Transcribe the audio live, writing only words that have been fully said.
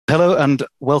Hello and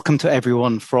welcome to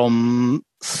everyone from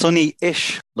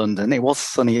sunny-ish London. It was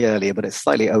sunny earlier, but it's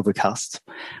slightly overcast.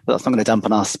 But that's not going to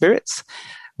dampen our spirits.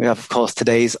 We have, of course,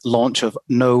 today's launch of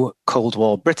No Cold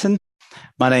War Britain.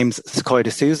 My name's Sequoia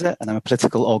D'Souza, and I'm a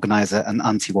political organizer and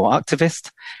anti-war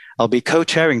activist. I'll be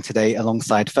co-chairing today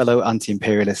alongside fellow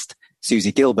anti-imperialist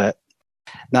Susie Gilbert.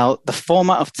 Now, the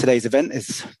format of today's event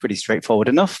is pretty straightforward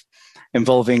enough,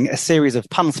 involving a series of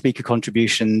panel speaker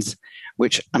contributions,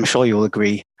 which I'm sure you'll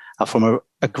agree are from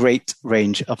a great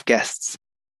range of guests.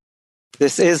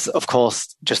 This is, of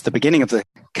course, just the beginning of the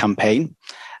campaign,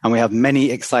 and we have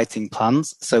many exciting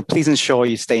plans. So please ensure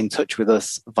you stay in touch with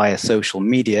us via social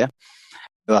media.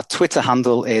 Our Twitter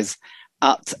handle is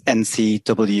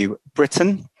 @NCW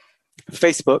Britain,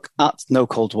 Facebook @No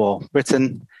Cold War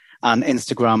Britain, and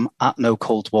Instagram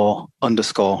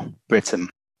 @NoColdWar_Britain.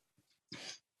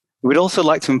 We'd also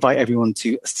like to invite everyone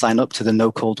to sign up to the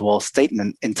No Cold War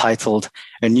statement entitled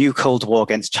 "A New Cold War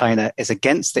Against China is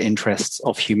Against the Interests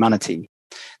of Humanity."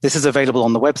 This is available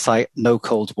on the website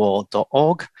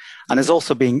nocoldwar.org and is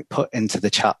also being put into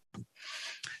the chat.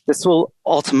 This will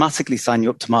automatically sign you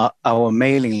up to our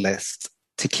mailing list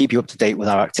to keep you up to date with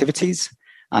our activities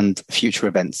and future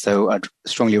events. So I'd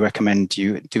strongly recommend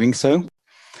you doing so.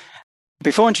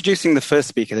 Before introducing the first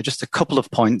speaker, there are just a couple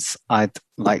of points I'd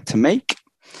like to make.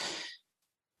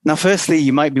 Now, firstly,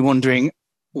 you might be wondering,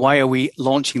 why are we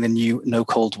launching the new No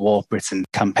Cold War Britain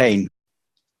campaign?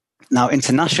 Now,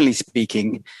 internationally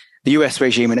speaking, the US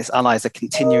regime and its allies are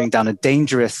continuing down a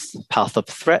dangerous path of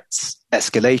threats,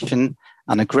 escalation,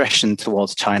 and aggression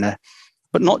towards China,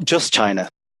 but not just China,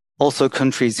 also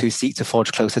countries who seek to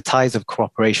forge closer ties of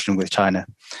cooperation with China.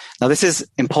 Now, this is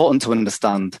important to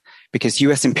understand because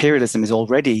US imperialism is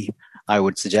already, I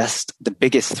would suggest, the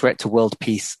biggest threat to world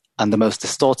peace and the most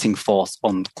distorting force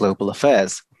on global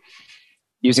affairs.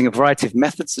 Using a variety of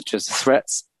methods such as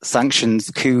threats, sanctions,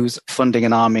 coups, funding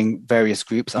and arming various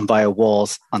groups, and via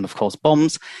wars and, of course,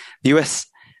 bombs, the US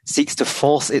seeks to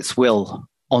force its will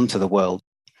onto the world.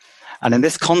 And in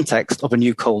this context of a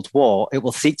new Cold War, it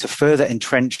will seek to further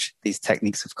entrench these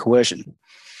techniques of coercion.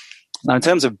 Now, in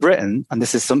terms of Britain, and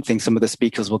this is something some of the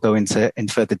speakers will go into in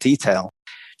further detail,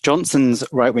 Johnson's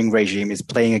right-wing regime is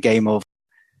playing a game of,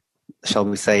 shall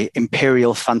we say,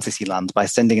 imperial fantasyland by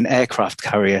sending an aircraft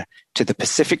carrier to the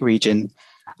Pacific region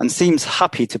and seems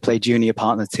happy to play junior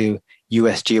partner to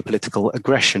US geopolitical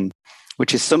aggression,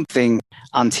 which is something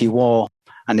anti-war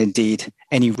and indeed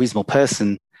any reasonable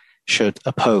person should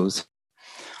oppose.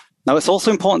 Now, it's also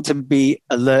important to be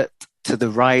alert to the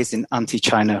rise in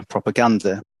anti-China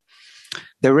propaganda.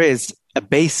 There is a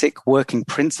basic working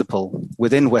principle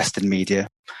within Western media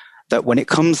that when it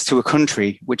comes to a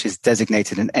country which is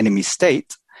designated an enemy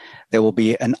state, there will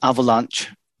be an avalanche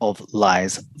of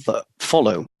lies that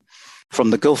follow. From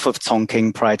the Gulf of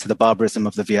Tonkin prior to the barbarism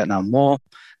of the Vietnam War,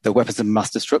 the weapons of mass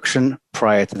destruction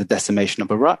prior to the decimation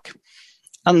of Iraq,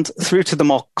 and through to the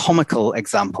more comical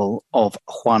example of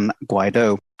Juan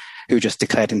Guaido, who just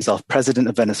declared himself president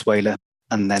of Venezuela,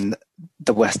 and then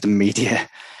the Western media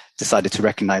decided to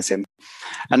recognize him.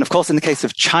 And of course, in the case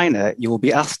of China, you will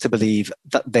be asked to believe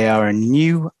that they are a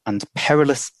new and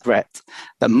perilous threat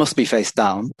that must be faced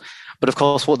down. But of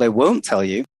course, what they won't tell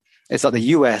you is that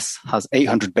the US has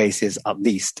 800 bases at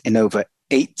least in over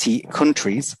 80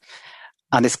 countries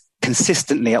and is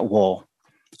consistently at war,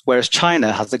 whereas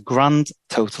China has a grand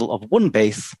total of one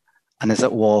base and is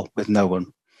at war with no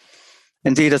one.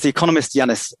 Indeed, as the economist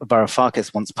Yanis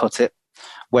Varoufakis once put it,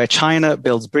 where China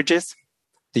builds bridges,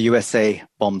 the USA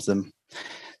bombs them.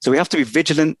 So we have to be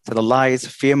vigilant to the lies,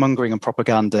 fear-mongering and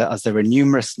propaganda, as there are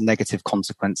numerous negative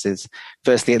consequences.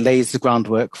 Firstly, it lays the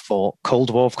groundwork for Cold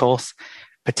War, of course,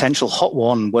 potential hot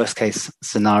war and worst-case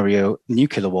scenario,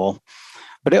 nuclear war.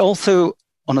 But it also,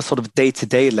 on a sort of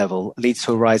day-to-day level, leads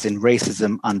to a rise in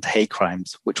racism and hate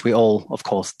crimes, which we all, of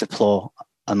course, deplore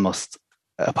and must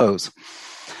oppose.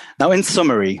 Now, in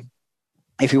summary,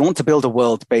 if we want to build a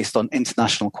world based on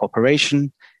international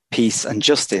cooperation, peace and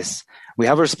justice, we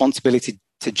have a responsibility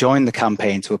to join the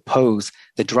campaign to oppose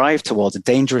the drive towards a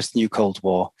dangerous new Cold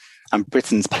War and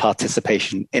Britain's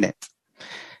participation in it.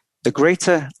 The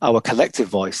greater our collective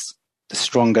voice, the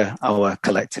stronger our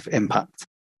collective impact.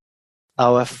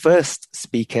 Our first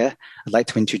speaker I'd like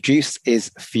to introduce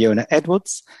is Fiona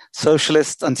Edwards,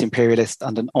 socialist, anti-imperialist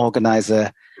and an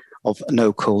organizer of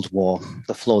No Cold War.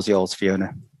 The floor's yours,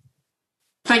 Fiona.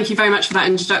 Thank you very much for that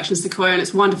introduction, Sequoia, and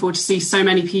it's wonderful to see so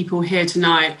many people here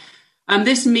tonight.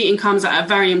 This meeting comes at a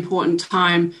very important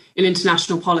time in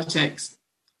international politics.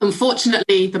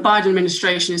 Unfortunately, the Biden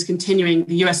administration is continuing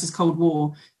the US's Cold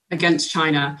War against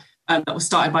China that was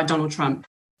started by Donald Trump.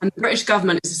 And the British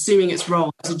government is assuming its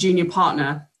role as a junior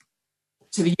partner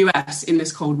to the US in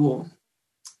this Cold War.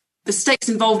 The stakes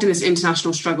involved in this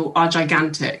international struggle are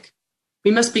gigantic.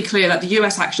 We must be clear that the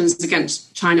US actions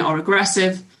against China are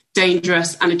aggressive,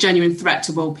 dangerous, and a genuine threat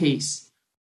to world peace.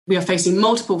 We are facing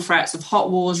multiple threats of hot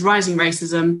wars, rising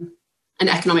racism, and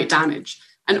economic damage.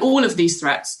 And all of these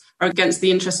threats are against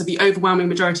the interests of the overwhelming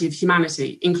majority of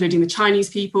humanity, including the Chinese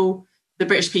people, the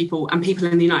British people, and people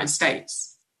in the United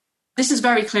States. This is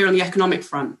very clear on the economic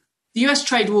front. The US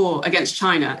trade war against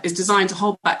China is designed to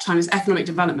hold back China's economic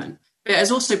development, but it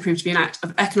has also proved to be an act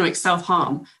of economic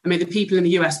self-harm and made the people in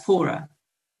the US poorer.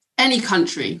 Any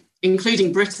country,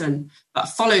 including Britain, that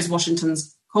follows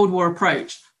Washington's Cold War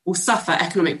approach will suffer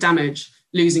economic damage,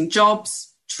 losing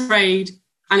jobs, trade,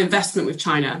 and investment with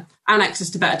China, and access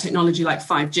to better technology like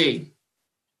 5G.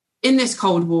 In this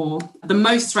Cold War, the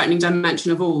most threatening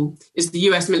dimension of all is the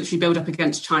US military buildup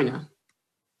against China.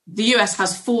 The US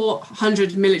has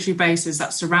 400 military bases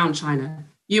that surround China.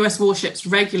 US warships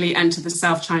regularly enter the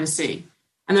South China Sea,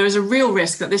 and there is a real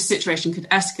risk that this situation could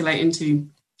escalate into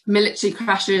military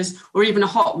crashes or even a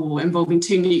hot war involving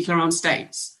two nuclear-armed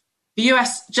states. The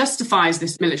US justifies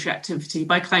this military activity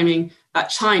by claiming that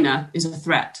China is a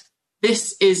threat.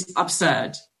 This is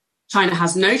absurd. China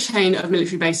has no chain of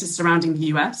military bases surrounding the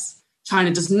US.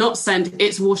 China does not send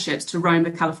its warships to roam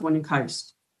the Californian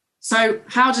coast. So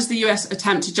how does the US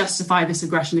attempt to justify this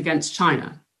aggression against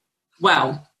China?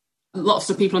 Well, lots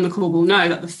of people on the call will know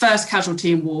that the first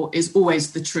casualty in war is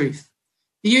always the truth.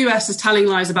 The US is telling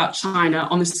lies about China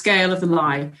on the scale of the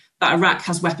lie that Iraq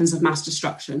has weapons of mass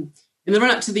destruction in the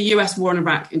run-up to the US war in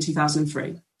Iraq in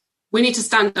 2003. We need to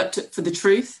stand up for the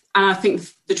truth, and I think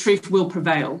the truth will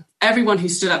prevail. Everyone who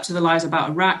stood up to the lies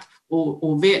about Iraq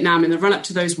or Vietnam in the run-up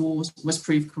to those wars was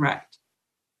proved correct.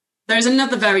 There is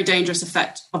another very dangerous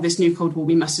effect of this new Cold War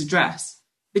we must address.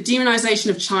 The demonization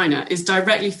of China is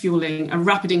directly fueling a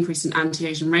rapid increase in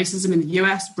anti-Asian racism in the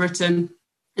US, Britain,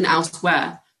 and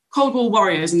elsewhere. Cold War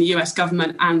warriors in the US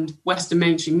government and Western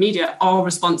mainstream media are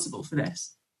responsible for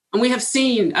this. And we have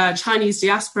seen Chinese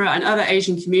diaspora and other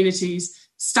Asian communities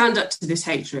stand up to this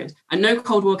hatred, and no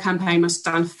Cold War campaign must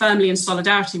stand firmly in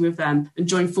solidarity with them and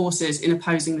join forces in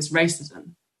opposing this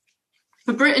racism.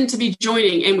 For Britain to be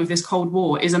joining in with this Cold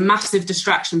War is a massive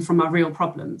distraction from our real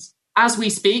problems. As we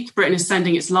speak, Britain is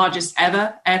sending its largest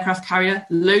ever aircraft carrier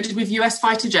loaded with US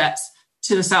fighter jets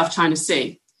to the South China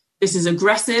Sea. This is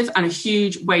aggressive and a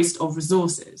huge waste of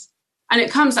resources. And it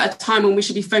comes at a time when we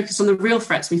should be focused on the real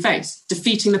threats we face,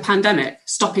 defeating the pandemic,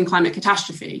 stopping climate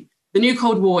catastrophe. The new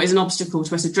Cold War is an obstacle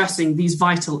to us addressing these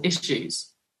vital issues.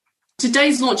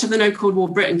 Today's launch of the No Cold War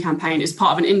Britain campaign is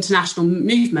part of an international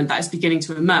movement that is beginning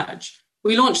to emerge.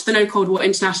 We launched the No Cold War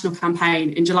International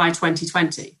campaign in July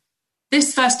 2020.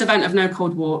 This first event of No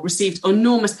Cold War received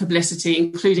enormous publicity,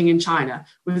 including in China,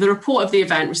 with the report of the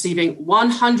event receiving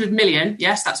 100 million,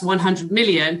 yes, that's 100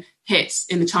 million hits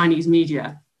in the Chinese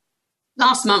media.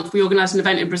 Last month, we organised an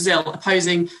event in Brazil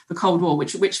opposing the Cold War,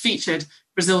 which featured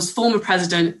Brazil's former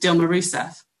president, Dilma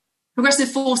Rousseff.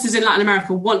 Progressive forces in Latin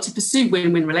America want to pursue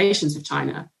win-win relations with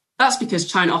China. That's because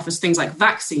China offers things like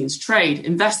vaccines, trade,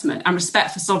 investment, and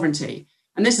respect for sovereignty.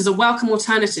 And this is a welcome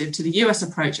alternative to the US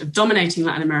approach of dominating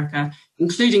Latin America,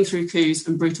 including through coups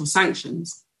and brutal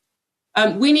sanctions.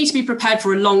 We need to be prepared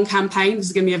for a long campaign. This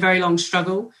is going to be a very long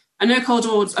struggle. And No Cold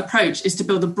War's approach is to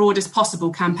build the broadest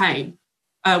possible campaign.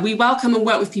 We welcome and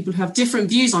work with people who have different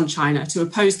views on China to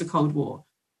oppose the Cold War.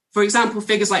 For example,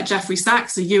 figures like Jeffrey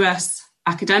Sachs, a US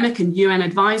academic and UN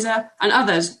advisor, and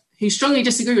others who strongly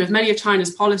disagree with many of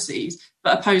China's policies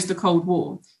but oppose the Cold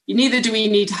War. Neither do we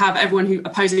need to have everyone who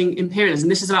opposing imperialism.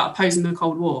 This is about opposing the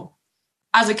Cold War.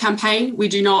 As a campaign, we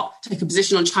do not take a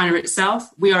position on China itself.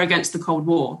 We are against the Cold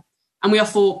War. And we are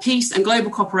for peace and global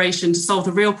cooperation to solve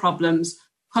the real problems,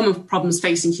 common problems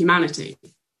facing humanity.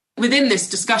 Within this,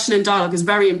 discussion and dialogue is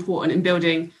very important in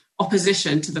building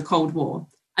opposition to the Cold War.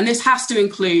 And this has to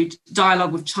include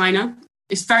dialogue with China.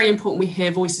 It's very important we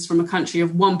hear voices from a country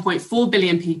of 1.4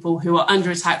 billion people who are under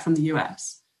attack from the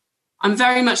US. I'm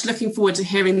very much looking forward to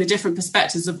hearing the different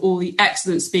perspectives of all the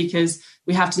excellent speakers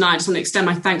we have tonight. I just want to extend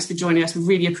my thanks for joining us. We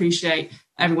really appreciate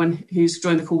everyone who's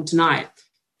joined the call tonight.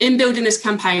 In building this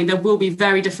campaign, there will be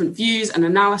very different views and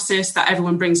analysis that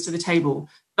everyone brings to the table,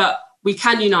 but we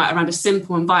can unite around a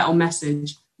simple and vital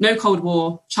message. No Cold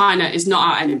War. China is not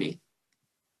our enemy.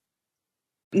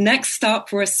 Next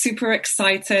up, we're super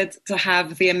excited to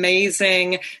have the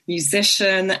amazing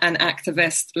musician and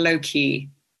activist Low-Key.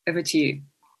 Over to you.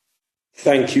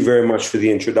 Thank you very much for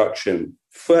the introduction.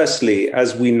 Firstly,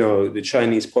 as we know, the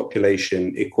Chinese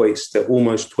population equates to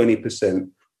almost 20%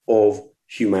 of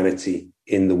humanity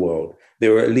in the world.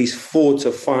 there are at least 4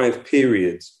 to 5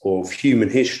 periods of human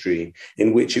history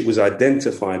in which it was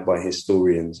identified by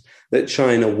historians that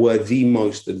China were the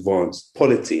most advanced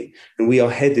polity. And we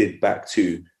are headed back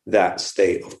to that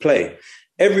state of play.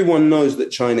 Everyone knows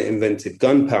that China invented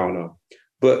gunpowder,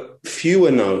 but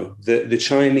fewer know that the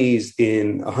Chinese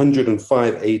in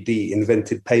 105 AD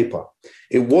invented paper.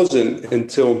 It wasn't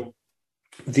until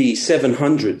the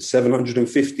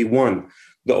 751,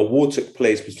 that a war took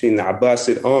place between the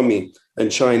Abbasid army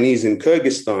and Chinese in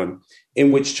Kyrgyzstan,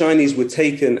 in which Chinese were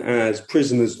taken as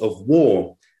prisoners of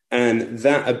war. And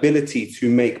that ability to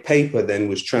make paper then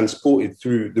was transported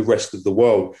through the rest of the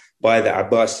world by the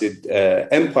Abbasid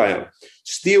Empire.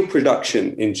 Steel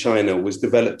production in China was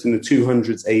developed in the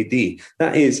 200s AD.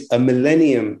 That is a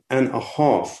millennium and a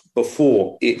half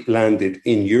before it landed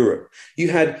in Europe.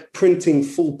 You had printing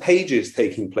full pages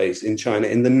taking place in China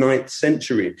in the 9th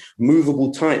century,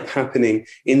 movable type happening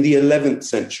in the 11th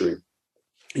century.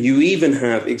 You even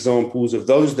have examples of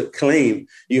those that claim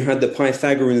you had the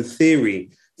Pythagorean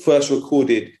theory first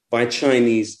recorded by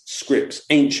Chinese scripts,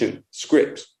 ancient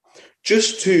scripts.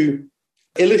 Just to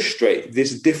illustrate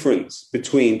this difference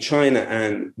between China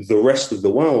and the rest of the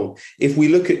world, if we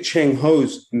look at Cheng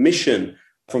Ho's mission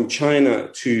from China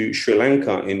to Sri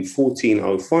Lanka in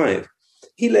 1405,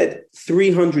 he led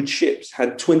 300 ships,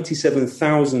 had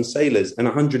 27,000 sailors and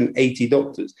 180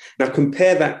 doctors. Now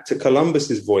compare that to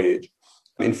Columbus's voyage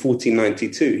in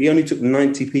 1492. He only took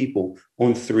 90 people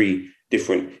on 3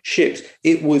 different ships.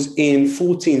 It was in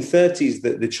 1430s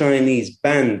that the Chinese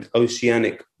banned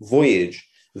oceanic voyage,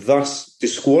 thus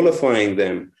disqualifying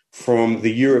them from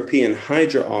the European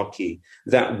hydrarchy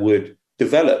that would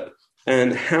develop.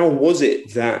 And how was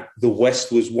it that the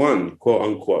West was won, quote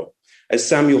unquote? As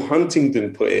Samuel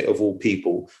Huntington put it, of all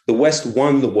people, the West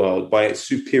won the world by its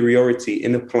superiority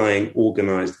in applying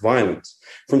organized violence.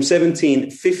 From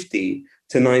 1750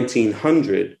 to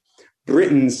 1900,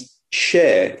 Britain's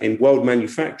share in world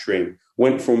manufacturing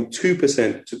went from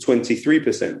 2% to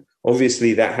 23%.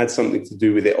 Obviously, that had something to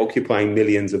do with it occupying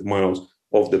millions of miles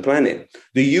of the planet.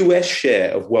 The US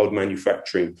share of world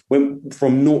manufacturing went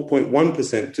from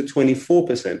 0.1% to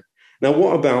 24%. Now,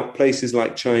 what about places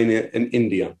like China and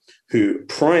India, who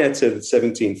prior to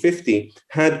 1750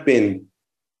 had been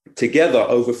together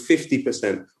over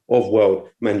 50% of world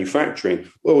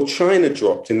manufacturing? Well, China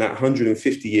dropped in that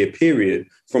 150-year period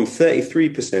from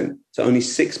 33% to only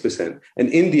 6%, and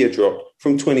India dropped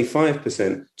from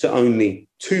 25% to only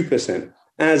 2%.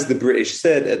 As the British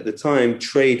said at the time,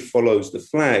 trade follows the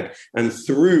flag, and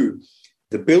through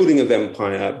the building of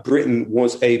empire, Britain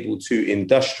was able to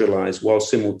industrialize while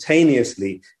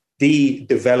simultaneously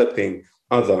de-developing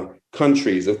other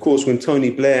countries. Of course, when Tony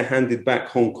Blair handed back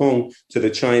Hong Kong to the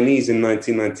Chinese in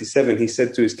 1997, he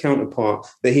said to his counterpart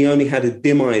that he only had a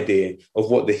dim idea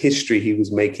of what the history he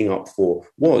was making up for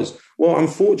was. Well,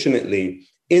 unfortunately,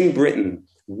 in Britain,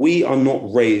 we are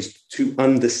not raised to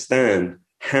understand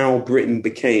how Britain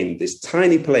became, this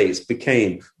tiny place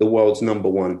became the world's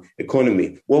 #1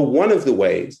 economy. Well, one of the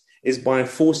ways is by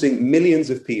forcing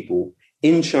millions of people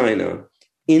in China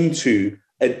into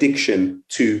addiction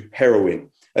to heroin.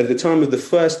 At the time of the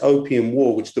first Opium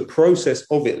War, which the process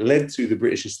of it led to the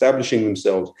British establishing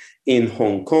themselves in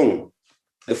Hong Kong,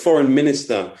 the Foreign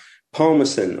Minister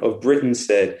Palmerston of Britain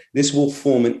said, this will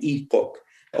form an epoch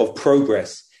of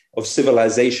progress, of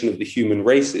civilization of the human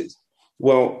races.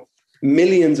 Well,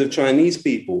 millions of Chinese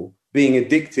people being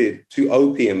addicted to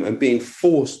opium and being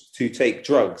forced to take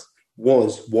drugs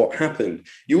was what happened.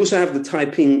 You also have the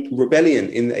Taiping Rebellion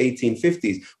in the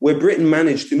 1850s, where Britain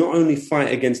managed to not only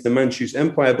fight against the Manchus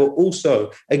Empire, but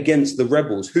also against the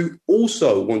rebels, who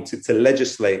also wanted to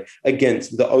legislate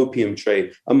against the opium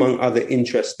trade, among other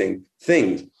interesting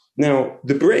things. Now,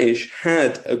 the British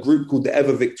had a group called the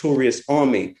Ever Victorious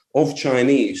Army of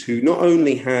Chinese, who not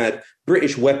only had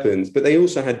British weapons, but they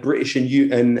also had British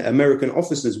and American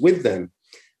officers with them.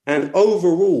 And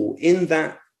overall, in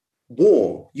that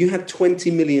war, you had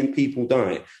 20 million people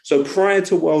die. So prior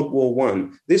to World War I,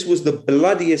 this was the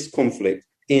bloodiest conflict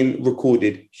in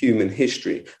recorded human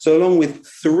history. So along with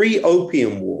 3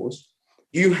 opium wars,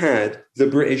 you had the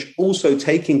British also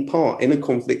taking part in a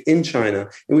conflict in China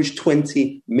in which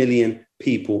 20 million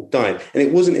people died. And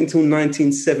it wasn't until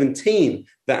 1917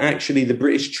 that actually the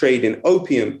British trade in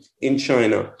opium in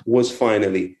China was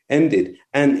finally ended.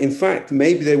 And in fact,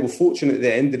 maybe they were fortunate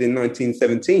that it ended in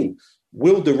 1917.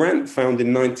 Will Durant found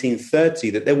in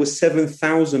 1930 that there were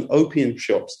 7,000 opium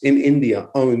shops in India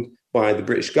owned by the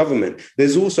British government.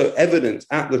 There's also evidence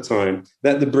at the time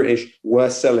that the British were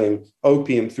selling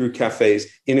opium through cafes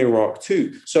in Iraq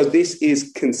too. So this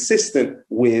is consistent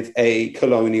with a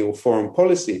colonial foreign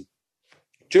policy.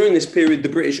 During this period, the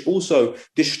British also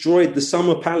destroyed the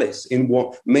Summer Palace in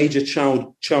what Major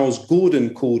Charles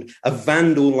Gordon called a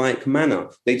vandal-like manner.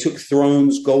 They took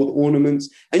thrones, gold ornaments,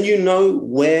 and you know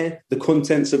where the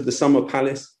contents of the Summer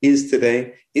Palace is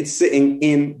today? It's sitting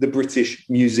in the British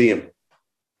Museum.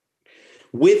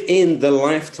 Within the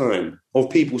lifetime of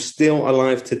people still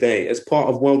alive today, as part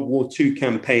of World War II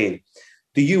campaign,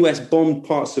 the US bombed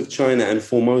parts of China and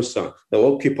Formosa that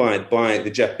were occupied by the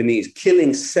Japanese,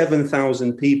 killing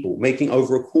 7,000 people, making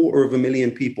over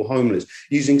 250,000 people homeless,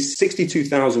 using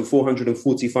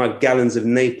 62,445 gallons of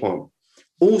napalm.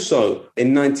 Also,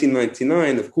 in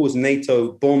 1999, of course,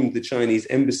 NATO bombed the Chinese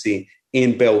embassy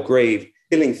in Belgrade,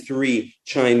 killing 3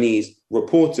 Chinese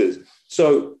reporters.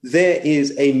 So there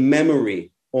is a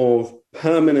memory of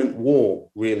permanent war,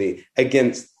 really,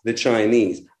 against the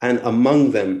Chinese, and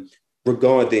among them,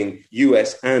 regarding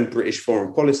US and British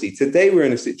foreign policy. Today, we're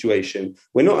in a situation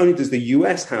where not only does the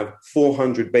US have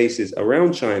 400 bases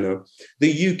around China,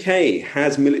 the UK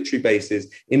has military bases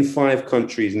in 5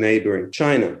 countries neighboring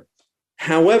China.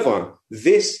 However,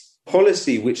 this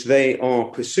policy which they are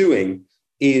pursuing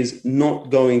is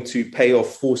not going to pay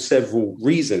off for several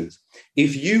reasons.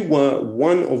 If you were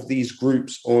one of these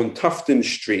groups on Tufton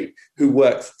Street who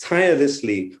worked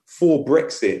tirelessly for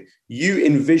Brexit, you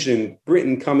envisioned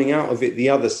Britain coming out of it the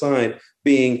other side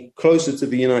being closer to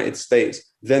the United States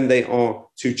than they are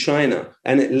to China.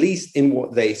 And at least in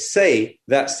what they say,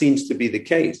 that seems to be the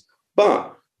case.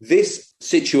 But this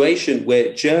situation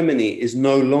where Germany is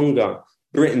no longer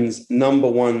Britain's number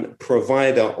one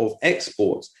provider of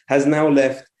exports has now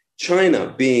left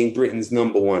China being Britain's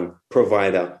number one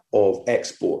provider of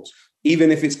exports.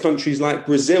 Even if it's countries like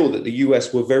Brazil that the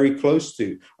US were very close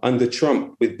to under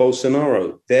Trump with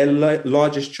Bolsonaro, their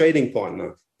largest trading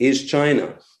partner is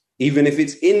China. Even if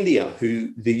it's India,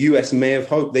 who the US may have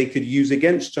hoped they could use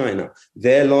against China,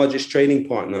 their largest trading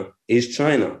partner is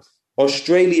China.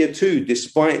 Australia too,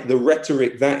 despite the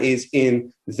rhetoric that is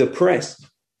in the press,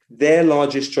 their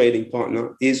largest trading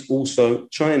partner is also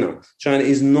China. China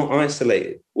is not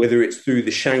isolated, whether it's through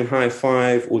the Shanghai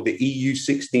 5 or the EU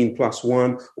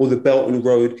 16+1 or the Belt and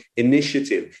Road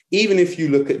Initiative. Even if you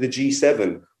look at the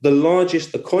G7, the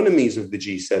largest economies of the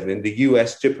G7, the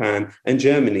US, Japan, and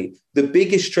Germany, the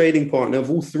biggest trading partner of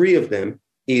all 3 of them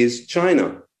is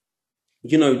China.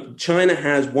 You know, China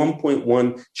has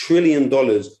 $1.1 trillion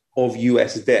of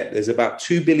US debt. There's about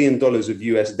 $2 billion of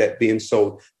US debt being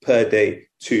sold per day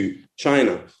to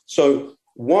China. So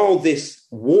while this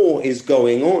war is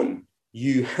going on,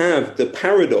 you have the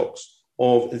paradox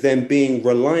of them being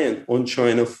reliant on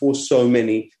China for so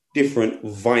many different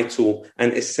vital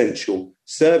and essential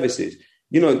services.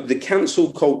 You know, the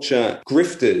cancel culture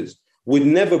grifters would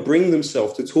never bring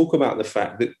themselves to talk about the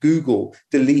fact that Google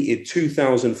deleted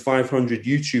 2,500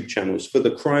 YouTube channels for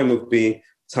the crime of being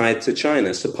tied to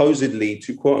China, supposedly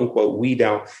to quote unquote weed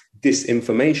out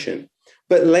disinformation.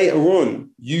 But later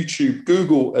on,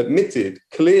 Google admitted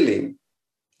clearly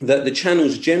that the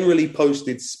channels generally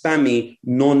posted spammy,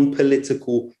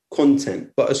 non-political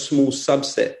content, but a small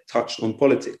subset touched on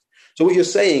politics. So what you're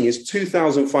saying is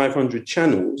 2,500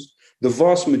 channels, the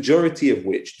vast majority of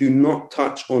which do not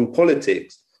touch on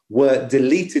politics, were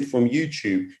deleted from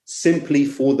YouTube simply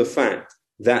for the fact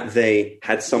that they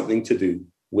had something to do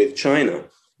with China.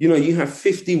 You know, you have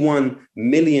 51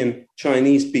 million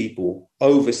Chinese people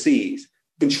overseas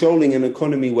controlling an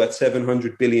economy worth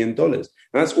 $700 billion.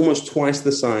 That's almost twice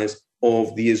the size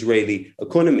of the Israeli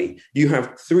economy. You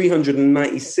have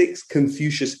 396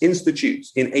 Confucius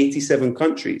Institutes in 87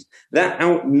 countries. That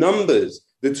outnumbers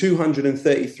the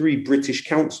 233 British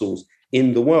councils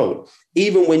in the world.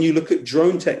 Even when you look at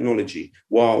drone technology,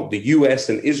 while the US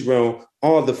and Israel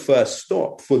are the first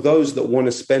stop for those that want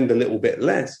to spend a little bit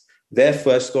less, their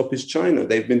first stop is China.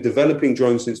 They've been developing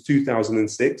drones since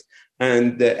 2006,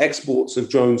 and the exports of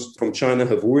drones from China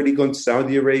have already gone to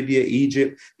Saudi Arabia,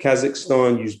 Egypt,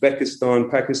 Kazakhstan,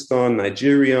 Uzbekistan, Pakistan,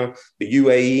 Nigeria, the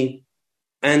UAE.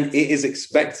 And it is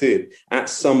expected at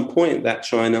some point that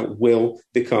China will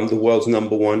become the world's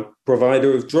number one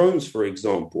provider of drones, for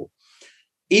example.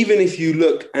 Even if you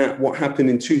look at what happened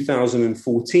in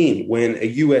 2014, when a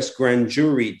US grand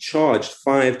jury charged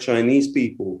 5 Chinese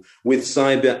people with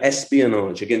cyber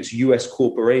espionage against US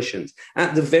corporations,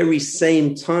 at the very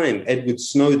same time, Edward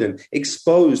Snowden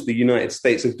exposed the United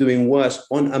States of doing worse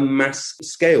on a mass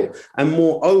scale. And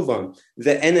moreover,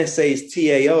 the NSA's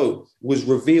TAO was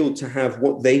revealed to have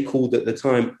what they called at the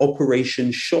time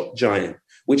Operation Shot Giant,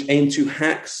 which aimed to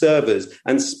hack servers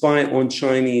and spy on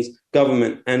Chinese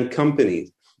government and companies.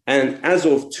 And as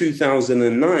of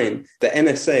 2009, the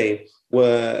NSA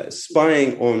were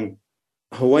spying on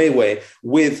Huawei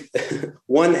with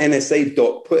one NSA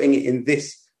dot putting it in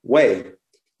this way.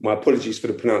 My apologies for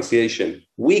the pronunciation.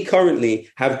 We currently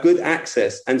have good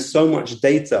access and so much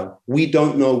data, we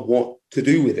don't know what to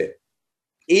do with it.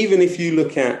 Even if you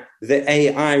look at the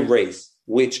AI race,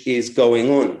 which is going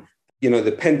on,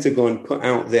 the Pentagon put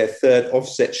out their third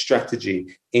offset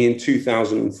strategy in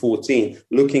 2014,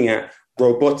 looking at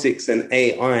robotics and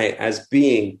AI as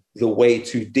being the way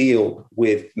to deal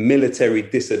with military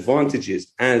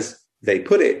disadvantages, as they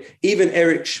put it. Even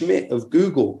Eric Schmidt of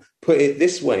Google put it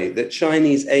this way, that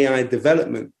Chinese AI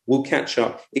development will catch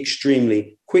up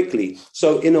extremely quickly.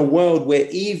 So in a world where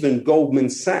even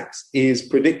Goldman Sachs is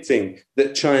predicting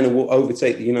that China will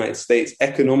overtake the United States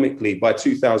economically by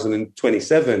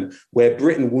 2027, where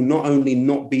Britain will not only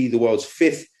not be the world's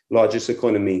fifth largest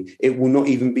economy, it will not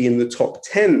even be in the top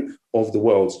 10 of the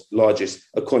world's largest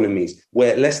economies,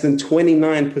 where less than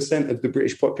 29% of the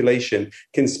British population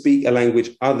can speak a language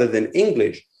other than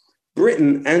English.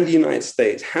 Britain and the United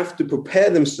States have to prepare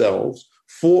themselves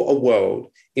for a world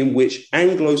in which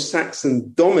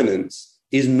Anglo-Saxon dominance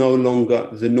is no longer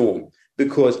the norm,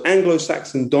 because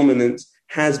Anglo-Saxon dominance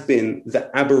has been the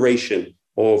aberration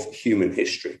of human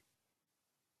history.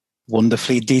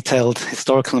 Wonderfully detailed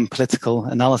historical and political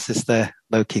analysis there,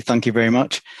 Loki. Thank you very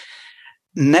much.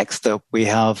 Next up, we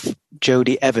have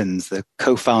Jody Evans, the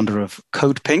co-founder of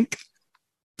Code Pink.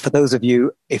 For those of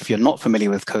you, if you're not familiar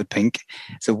with Code Pink,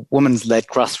 it's a women's-led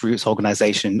grassroots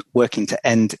organization working to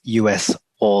end US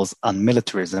wars and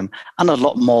militarism, and a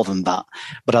lot more than that.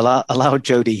 But I'll allow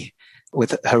Jody,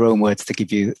 with her own words, to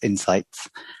give you insights.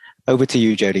 Over to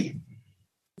you, Jody.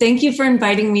 Thank you for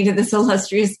inviting me to this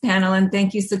illustrious panel, and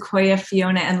thank you, Sequoia,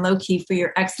 Fiona, and Loki, for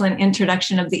your excellent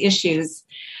introduction of the issues.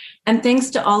 And thanks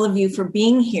to all of you for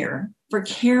being here, for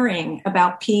caring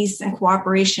about peace and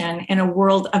cooperation in a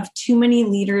world of too many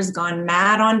leaders gone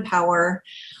mad on power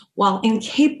while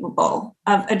incapable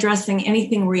of addressing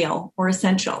anything real or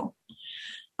essential.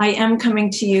 I am coming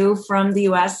to you from the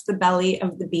US, the belly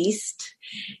of the beast,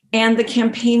 and the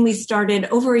campaign we started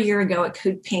over a year ago at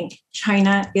Code Pink,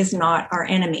 China is not our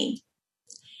enemy.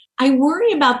 I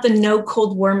worry about the no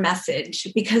Cold War message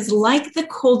because, like the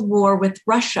Cold War with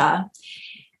Russia,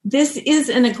 this is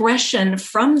an aggression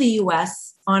from the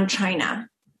US on China.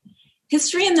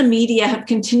 History and the media have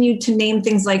continued to name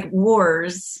things like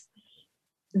wars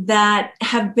that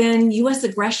have been US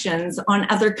aggressions on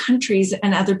other countries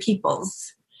and other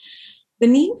peoples. The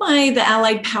need by the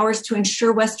Allied powers to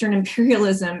ensure Western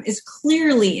imperialism is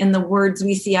clearly in the words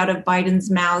we see out of Biden's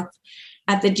mouth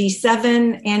at the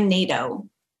G7 and NATO.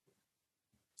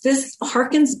 This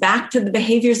harkens back to the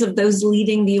behaviors of those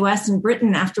leading the US and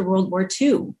Britain after World War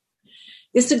II.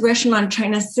 This aggression on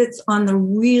China sits on the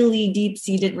really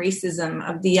deep-seated racism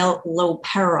of the yellow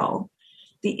peril,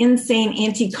 the insane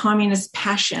anti-communist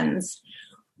passions,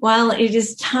 while it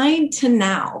is tied to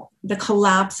now the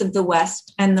collapse of the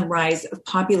West and the rise of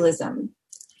populism.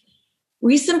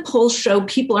 Recent polls show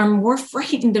people are more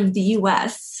frightened of the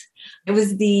US. It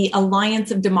was the Alliance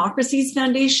of Democracies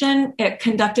Foundation. It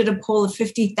conducted a poll of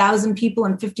 50,000 people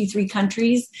in 53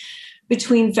 countries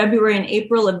between February and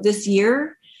April of this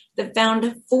year that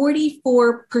found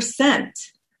 44%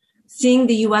 seeing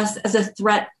the US as a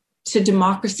threat to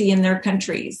democracy in their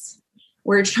countries,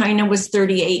 where China was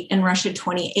 38 and Russia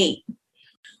 28.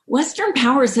 Western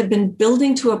powers have been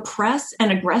building to oppress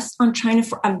and aggress on China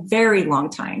for a very long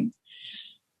time.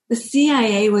 The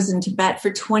CIA was in Tibet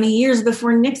for 20 years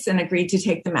before Nixon agreed to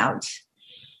take them out.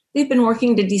 They've been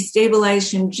working to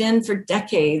destabilize Xinjiang for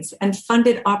decades and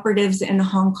funded operatives in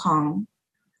Hong Kong.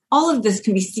 All of this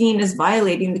can be seen as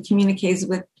violating the communiques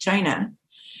with China.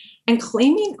 And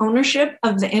claiming ownership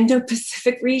of the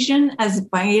Indo-Pacific region, as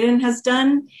Biden has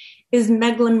done, is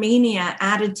megalomania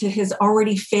added to his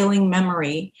already failing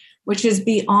memory, which is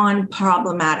beyond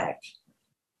problematic.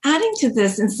 Adding to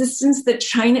this, insistence that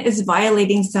China is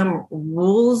violating some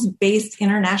rules-based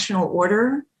international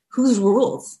order. Whose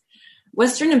rules?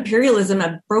 Western imperialism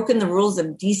have broken the rules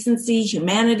of decency,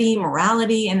 humanity,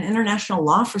 morality, and international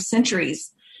law for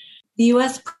centuries. The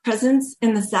U.S. presence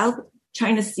in the South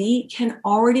China Sea can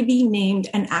already be named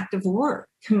an act of war,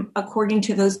 according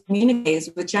to those communiques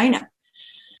with China.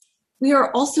 We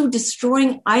are also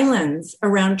destroying islands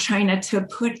around China to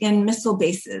put in missile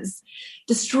bases,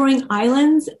 destroying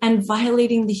islands and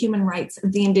violating the human rights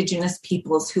of the indigenous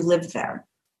peoples who live there.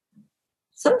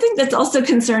 Something that's also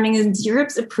concerning is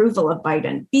Europe's approval of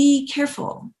Biden. Be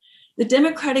careful. The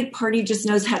Democratic Party just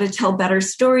knows how to tell better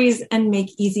stories and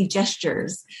make easy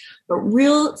gestures, but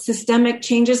real systemic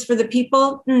changes for the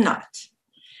people, not.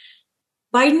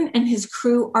 Biden and his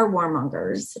crew are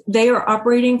warmongers. They are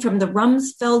operating from the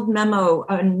Rumsfeld memo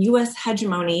on U.S.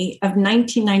 hegemony of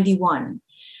 1991.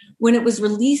 When it was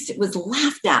released, it was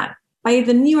laughed at by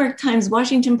the New York Times,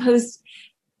 Washington Post,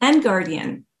 and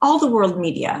Guardian, all the world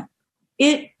media.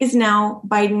 It is now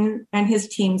Biden and his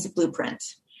team's blueprint.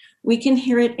 We can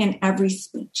hear it in every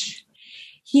speech.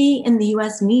 He and the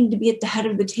U.S. need to be at the head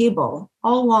of the table,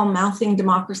 all while mouthing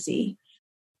democracy.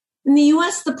 In the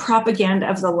U.S., the propaganda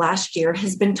of the last year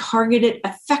has been targeted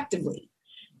effectively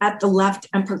at the left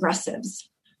and progressives.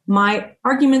 My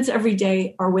arguments every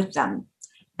day are with them,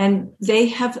 and they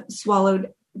have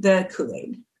swallowed the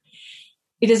Kool-Aid.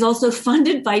 It is also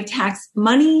funded by tax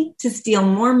money to steal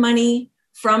more money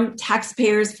from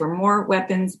taxpayers for more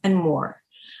weapons and more.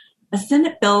 A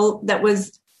Senate bill that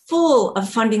was full of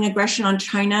funding aggression on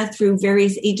China through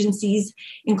various agencies,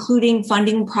 including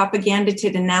funding propaganda to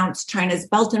denounce China's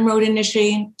Belt and Road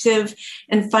Initiative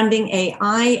and funding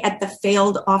AI at the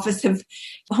failed Office of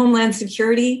Homeland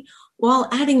Security, while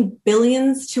adding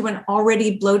billions to an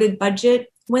already bloated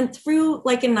budget, went through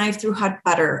like a knife through hot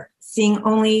butter, seeing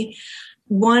only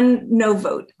one no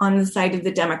vote on the side of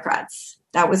the Democrats.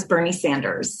 That was Bernie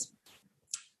Sanders.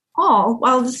 All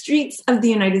while the streets of the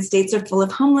United States are full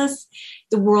of homeless,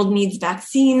 the world needs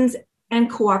vaccines and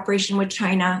cooperation with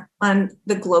China on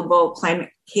the global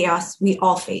climate chaos we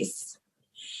all face.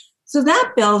 So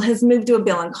that bill has moved to a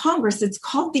bill in Congress. It's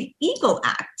called the EAGLE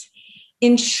Act,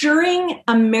 Ensuring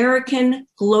American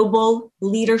Global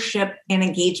Leadership and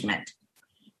Engagement.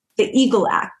 The EAGLE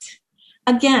Act.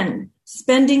 Again,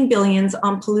 spending billions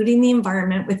on polluting the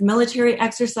environment with military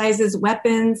exercises,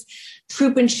 weapons,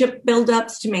 troop and ship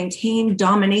buildups to maintain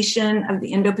domination of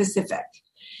the Indo-Pacific.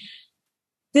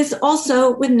 This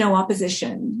also with no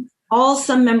opposition. All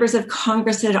some members of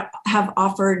Congress have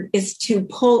offered is to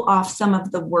pull off some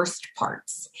of the worst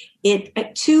parts. It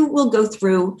too will go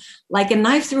through like a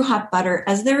knife through hot butter,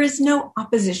 as there is no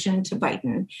opposition to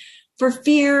Biden for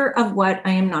fear of what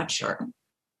I am not sure.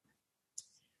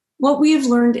 What we have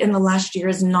learned in the last year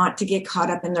is not to get caught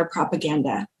up in their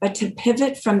propaganda, but to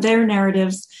pivot from their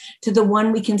narratives to the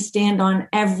one we can stand on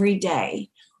every day.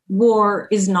 War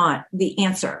is not the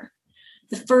answer.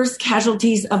 The first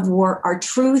casualties of war are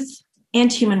truth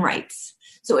and human rights.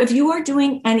 So if you are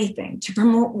doing anything to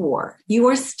promote war, you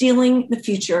are stealing the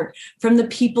future from the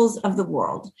peoples of the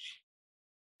world.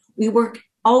 We work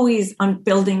always on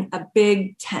building a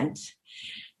big tent.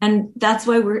 And that's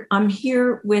why I'm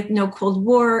here with No Cold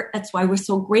War. That's why we're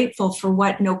so grateful for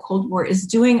what No Cold War is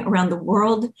doing around the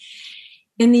world.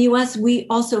 In the US, we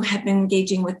also have been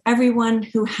engaging with everyone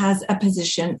who has a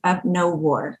position of no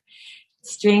war.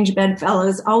 Strange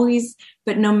bedfellows always,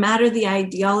 but no matter the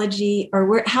ideology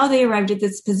or how they arrived at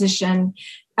this position,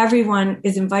 everyone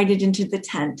is invited into the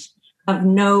tent of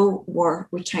no war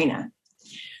with China.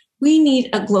 We need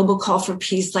a global call for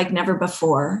peace like never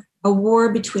before. A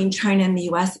war between China and the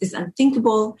US is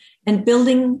unthinkable, and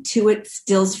building to it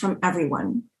steals from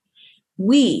everyone.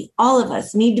 We, all of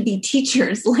us, need to be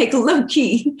teachers like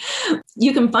Loki.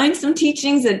 You can find some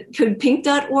teachings at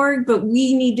codepink.org, but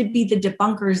we need to be the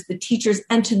debunkers, the teachers,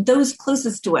 and to those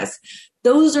closest to us.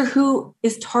 Those are who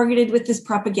is targeted with this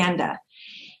propaganda.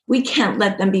 We can't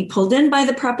let them be pulled in by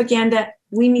the propaganda.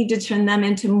 We need to turn them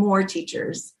into more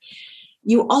teachers.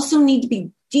 You also need to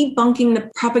be debunking the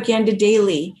propaganda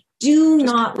daily. Do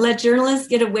not let journalists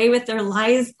get away with their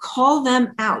lies. Call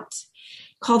them out.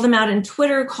 Call them out on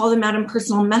Twitter. Call them out in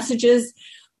personal messages.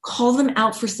 Call them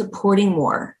out for supporting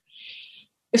war.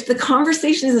 If the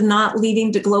conversation is not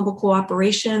leading to global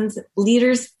cooperations,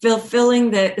 leaders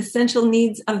fulfilling the essential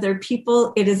needs of their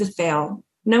people, it is a fail.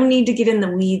 No need to get in the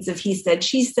weeds of he said,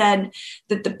 she said,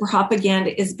 that the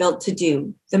propaganda is built to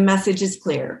do. The message is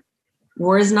clear.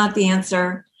 War is not the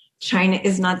answer. China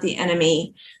is not the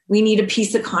enemy. We need a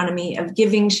peace economy of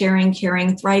giving, sharing,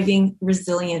 caring, thriving,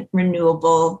 resilient,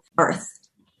 renewable Earth.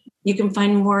 You can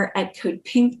find more at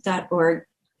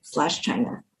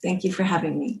codepink.org/China. Thank you for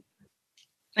having me.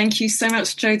 Thank you so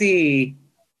much, Jodie.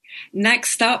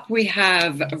 Next up, we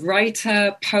have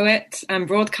writer, poet, and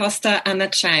broadcaster Anna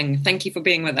Cheng. Thank you for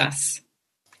being with us.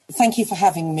 Thank you for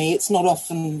having me. It's not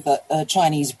often that a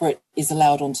Chinese Brit is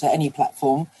allowed onto any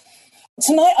platform.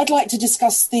 Tonight, I'd like to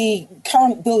discuss the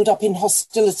current build-up in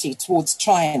hostility towards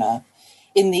China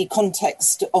in the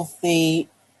context of the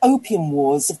opium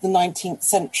wars of the 19th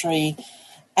century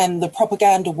and the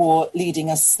propaganda war leading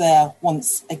us there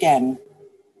once again.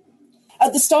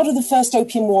 At the start of the First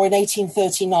Opium War in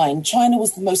 1839, China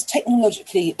was the most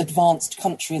technologically advanced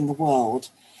country in the world.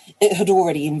 It had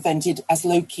already invented, as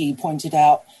Loki pointed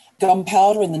out,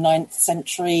 gunpowder in the 9th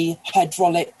century,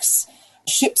 hydraulics,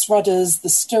 ship's rudders, the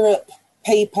stirrup,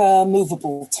 paper,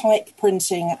 movable type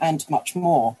printing, and much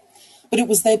more. But it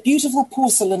was their beautiful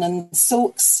porcelain and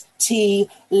silks, tea,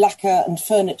 lacquer, and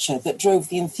furniture that drove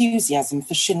the enthusiasm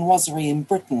for chinoiserie in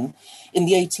Britain in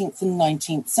the 18th and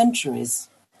 19th centuries.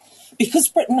 Because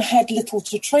Britain had little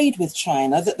to trade with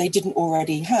China that they didn't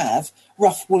already have,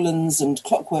 rough woolens and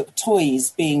clockwork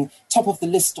toys being top of the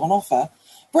list on offer,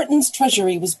 Britain's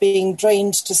treasury was being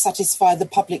drained to satisfy the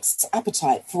public's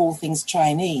appetite for all things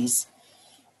Chinese.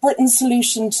 Britain's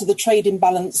solution to the trade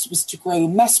imbalance was to grow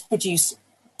mass-produced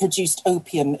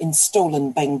opium in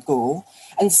stolen Bengal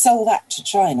and sell that to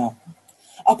China.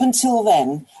 Up until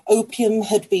then, opium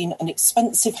had been an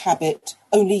expensive habit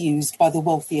only used by the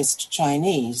wealthiest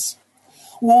Chinese.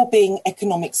 War being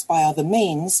economics by other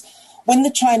means, when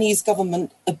the Chinese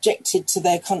government objected to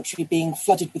their country being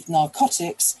flooded with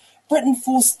narcotics, Britain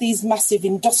forced these massive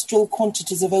industrial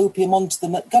quantities of opium onto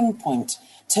them at gunpoint,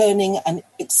 turning an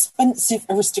expensive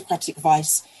aristocratic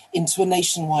vice into a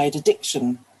nationwide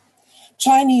addiction.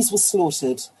 Chinese were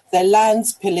slaughtered, their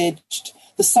lands pillaged,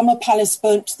 the summer palace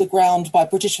burnt to the ground by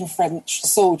British and French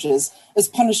soldiers as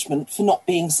punishment for not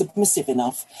being submissive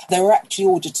enough. They were actually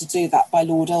ordered to do that by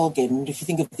Lord Elgin. If you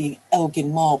think of the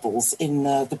Elgin marbles in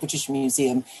the British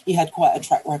Museum, he had quite a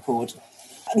track record.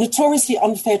 Notoriously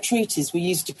unfair treaties were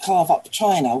used to carve up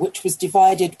China, which was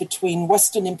divided between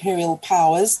Western imperial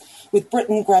powers, with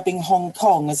Britain grabbing Hong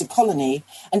Kong as a colony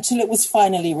until it was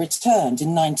finally returned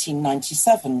in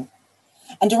 1997.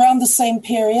 And around the same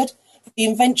period, the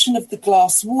invention of the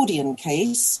Glass-Wardian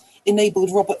case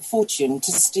enabled Robert Fortune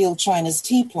to steal China's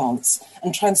tea plants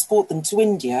and transport them to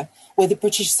India, where the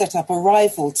British set up a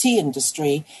rival tea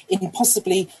industry in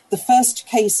possibly the first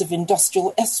case of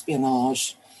industrial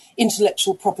espionage,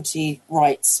 intellectual property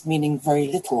rights meaning very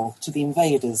little to the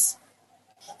invaders.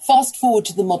 Fast forward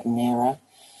to the modern era.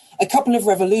 A couple of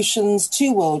revolutions,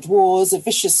 2 world wars, a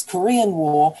vicious Korean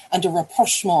War, and a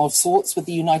rapprochement of sorts with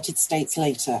the United States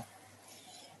later.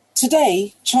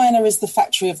 Today, China is the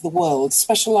factory of the world,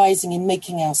 specialising in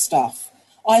making our stuff.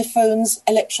 iPhones,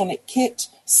 electronic kit,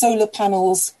 solar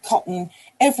panels, cotton,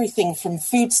 everything from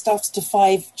foodstuffs to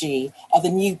 5G are the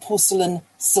new porcelain,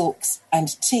 silks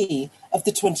and tea of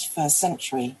the 21st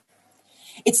century.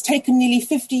 It's taken nearly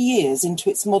 50 years into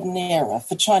its modern era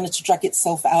for China to drag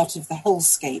itself out of the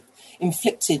hellscape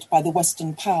inflicted by the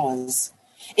Western powers.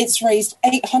 It's raised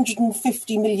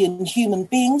 850 million human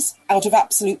beings out of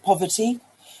absolute poverty,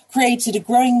 created a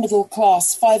growing middle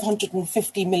class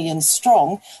 550 million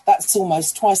strong, that's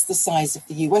almost twice the size of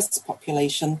the US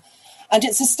population, and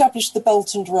it's established the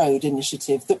Belt and Road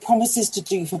Initiative that promises to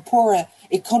do for poorer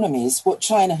economies what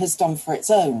China has done for its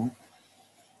own.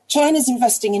 China's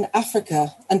investing in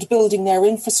Africa and building their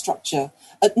infrastructure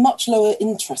at much lower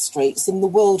interest rates than the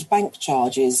World Bank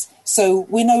charges, so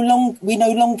we no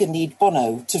longer need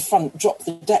Bono to front drop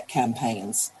the debt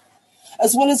campaigns.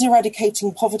 As well as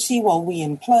eradicating poverty while we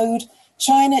implode,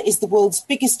 China is the world's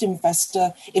biggest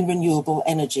investor in renewable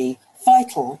energy,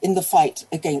 vital in the fight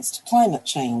against climate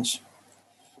change.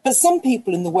 But some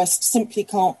people in the West simply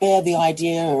can't bear the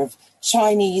idea of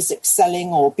Chinese excelling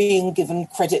or being given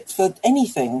credit for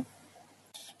anything.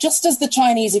 Just as the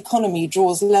Chinese economy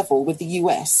draws level with the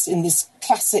US in this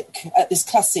classic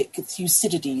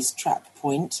Thucydides trap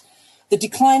point, the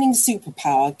declining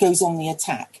superpower goes on the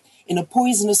attack in a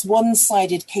poisonous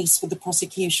one-sided case for the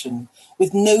prosecution,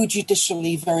 with no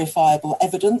judicially verifiable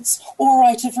evidence or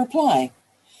right of reply,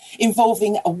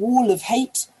 involving a wall of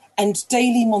hate and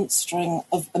daily monstering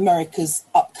of America's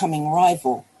upcoming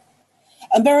rival.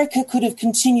 America could have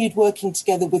continued working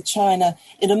together with China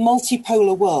in a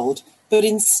multipolar world, but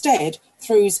instead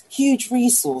throws huge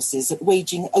resources at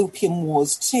waging opium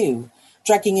wars too,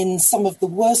 dragging in some of the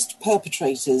worst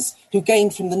perpetrators who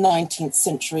gained from the 19th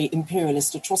century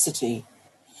imperialist atrocity.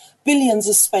 Billions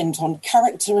are spent on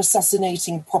character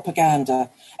assassinating propaganda,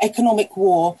 economic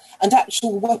war, and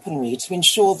actual weaponry to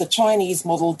ensure the Chinese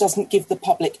model doesn't give the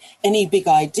public any big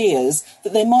ideas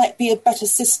that there might be a better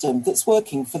system that's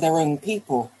working for their own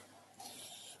people.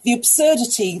 The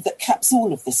absurdity that caps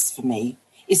all of this for me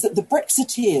is that the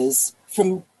Brexiteers,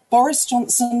 from Boris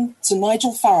Johnson to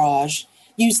Nigel Farage,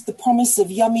 used the promise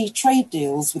of yummy trade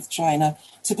deals with China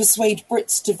to persuade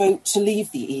Brits to vote to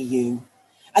leave the EU.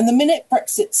 And the minute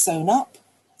Brexit's sewn up,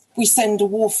 we send a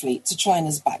war fleet to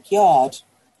China's backyard.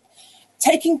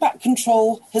 Taking back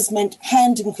control has meant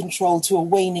handing control to a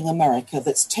waning America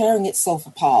that's tearing itself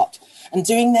apart and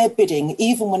doing their bidding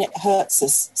even when it hurts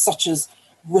us, such as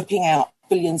ripping out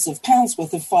billions of pounds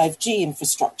worth of 5G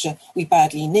infrastructure we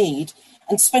badly need,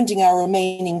 and spending our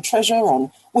remaining treasure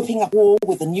on whipping up war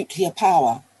with a nuclear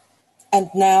power. And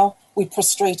now we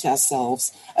prostrate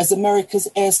ourselves as America's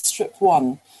airstrip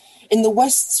one, In the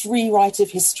West's rewrite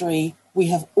of history, we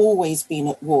have always been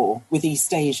at war with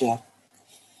East Asia.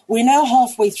 We're now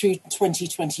halfway through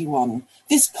 2021.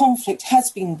 This conflict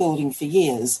has been building for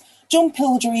years. John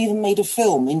Pilger even made a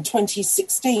film in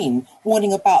 2016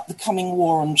 warning about the coming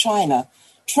war on China.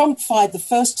 Trump fired the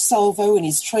first salvo in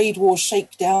his trade war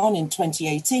shakedown in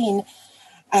 2018,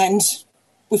 and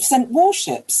we've sent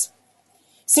warships.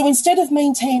 So instead of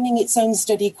maintaining its own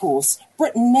steady course,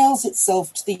 Britain nails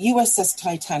itself to the USS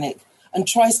Titanic and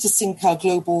tries to sink our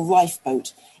global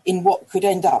lifeboat in what could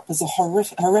end up as a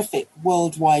horrific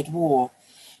worldwide war.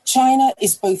 China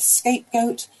is both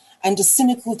scapegoat and a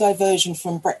cynical diversion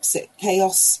from Brexit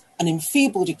chaos, an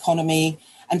enfeebled economy,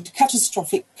 and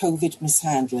catastrophic COVID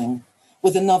mishandling.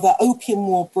 With another opium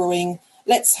war brewing,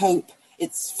 let's hope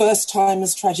it's first time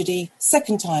as tragedy,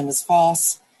 second time as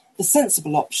farce. The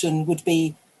sensible option would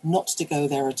be not to go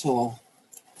there at all.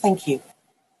 Thank you.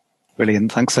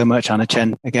 Brilliant. Thanks so much, Anna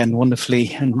Chen. Again,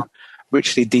 wonderfully and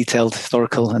richly detailed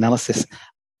historical analysis.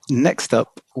 Next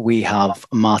up, we have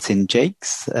Martin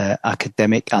Jakes,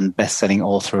 academic and best-selling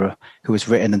author who has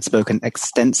written and spoken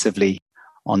extensively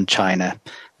on China.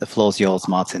 The floor's yours,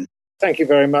 Martin. Thank you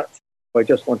very much. I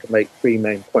just want to make three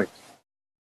main points.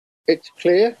 It's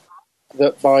clear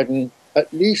that Biden,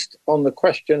 at least on the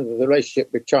question of the relationship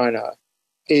with China,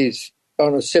 is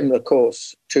on a similar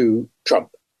course to Trump.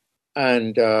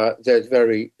 And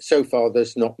so far,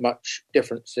 there's not much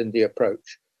difference in the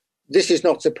approach. This is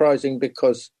not surprising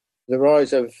because the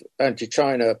rise of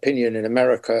anti-China opinion in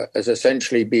America has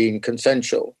essentially been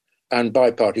consensual and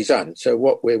bipartisan. So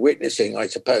what we're witnessing, I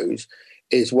suppose,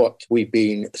 is what we've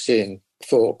been seeing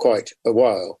for quite a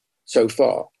while so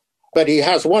far. But he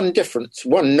has one difference,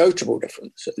 one notable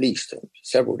difference, at least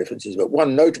several differences, but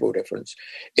one notable difference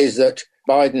is that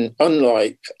Biden,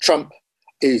 unlike Trump,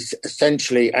 is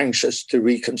essentially anxious to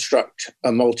reconstruct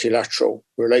a multilateral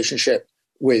relationship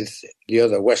with the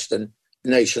other Western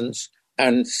nations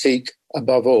and seek,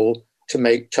 above all, to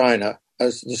make China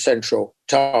as the central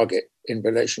target in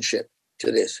relationship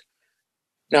to this.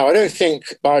 Now, I don't think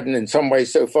Biden, in some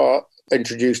ways so far,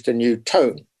 introduced a new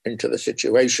tone into the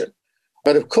situation.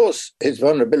 But of course, his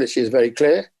vulnerability is very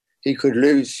clear. He could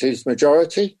lose his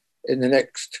majority in the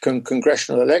next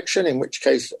congressional election, in which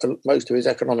case most of his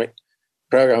economic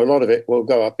program, a lot of it, will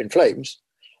go up in flames.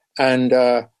 And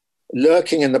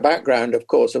lurking in the background, of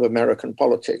course, of American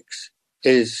politics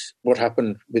is what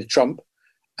happened with Trump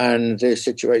and the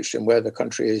situation where the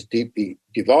country is deeply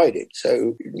divided.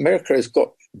 So America has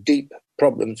got deep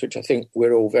problems, which I think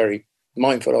we're all very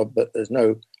mindful of, but there's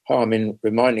no harm in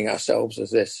reminding ourselves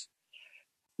of this.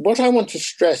 What I want to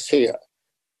stress here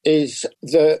is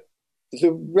the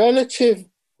relative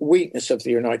weakness of the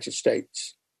United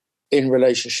States in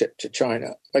relationship to China.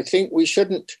 I think we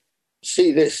shouldn't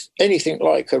see this anything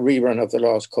like a rerun of the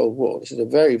last Cold War. This is a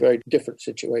very, very different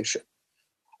situation.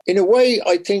 In a way,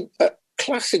 I think a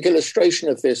classic illustration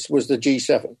of this was the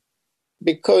G7,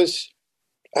 because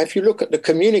if you look at the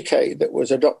communique that was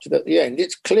adopted at the end,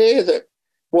 it's clear that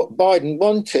what Biden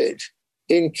wanted,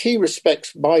 in key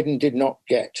respects, Biden did not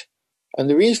get. And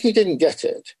the reason he didn't get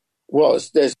it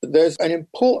was there's an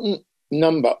important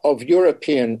number of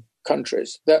European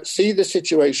countries that see the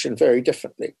situation very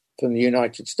differently from the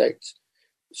United States.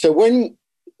 So when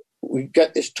we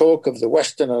get this talk of the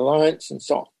Western alliance and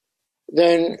so on,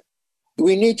 then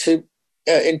we need to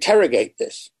interrogate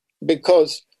this,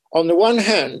 because on the one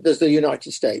hand, there's the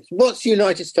United States. What's the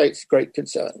United States' great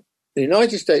concern? The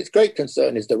United States' great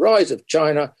concern is the rise of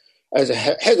China as a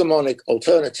hegemonic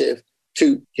alternative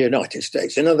to the United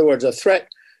States. In other words, a threat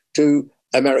to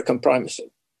American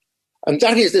primacy. And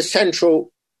that is the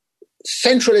central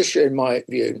issue, in my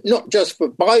view, not just for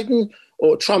Biden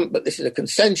or Trump, but this is a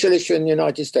consensual issue in the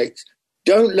United States.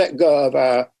 Don't let go of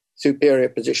our superior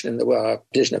position in the world, our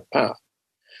position of power.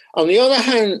 On the other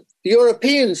hand, the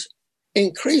Europeans,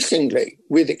 increasingly,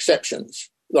 with exceptions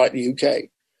like the UK,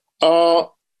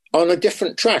 are on a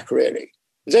different track, really.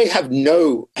 They have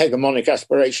no hegemonic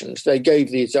aspirations. They gave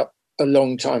these up a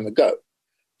long time ago.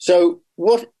 So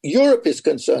what Europe is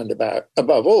concerned about,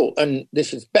 above all, and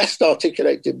this is best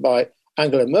articulated by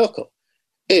Angela Merkel,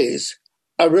 is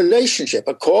a relationship,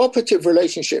 a cooperative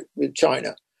relationship with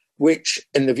China, which,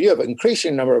 in the view of an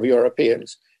increasing number of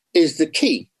Europeans, is the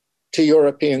key to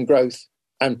European growth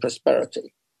and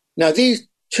prosperity. Now, these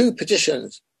two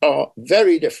positions are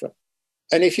very different.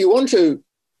 And if you want to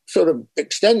sort of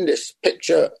extend this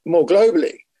picture more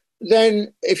globally,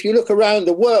 then if you look around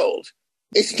the world,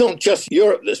 it's not just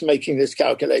Europe that's making this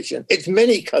calculation. It's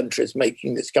many countries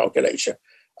making this calculation.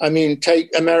 I mean, take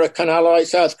American ally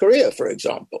South Korea, for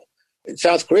example.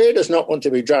 South Korea does not want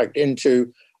to be dragged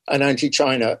into an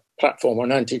anti-China platform,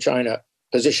 an anti-China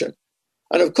position.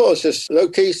 And of course, as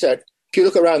Loki said, if you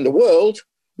look around the world,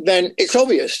 then it's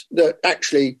obvious that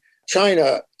actually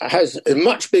China has a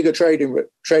much bigger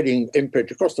trading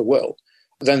imprint across the world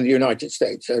than the United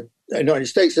States. The United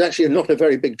States is actually not a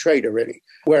very big trader, really,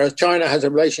 whereas China has a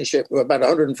relationship with about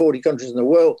 140 countries in the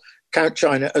world, count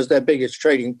China as their biggest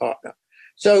trading partner.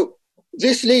 So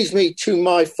this leads me to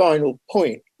my final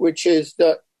point, which is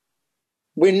that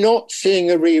we're not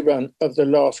seeing a rerun of the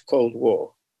last Cold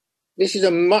War. This is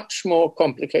a much more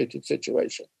complicated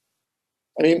situation.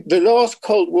 I mean, the last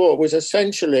Cold War was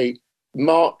essentially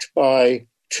marked by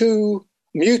two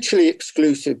mutually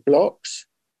exclusive blocs,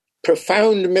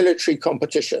 profound military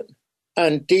competition,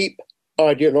 and deep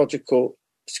ideological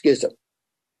schism.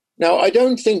 Now, I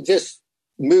don't think this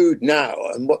mood now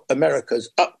and what America's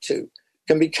up to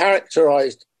can be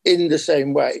characterized in the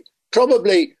same way.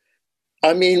 Probably,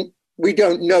 I mean, we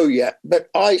don't know yet, but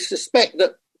I suspect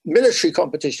that military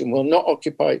competition will not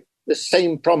occupy the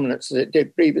same prominence as it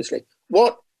did previously.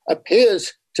 What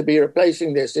appears to be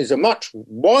replacing this is a much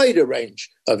wider range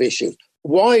of issues,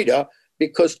 wider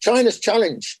because China's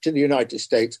challenge to the United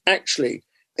States actually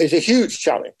is a huge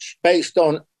challenge based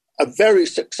on a very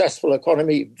successful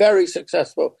economy, very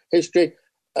successful history,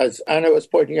 as Anna was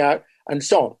pointing out, and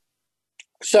so on.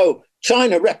 So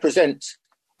China represents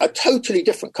a totally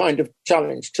different kind of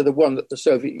challenge to the one that the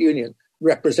Soviet Union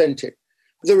represented.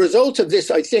 The result of this,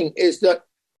 I think, is that,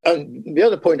 and the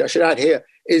other point I should add here,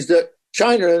 is that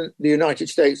China and the United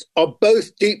States are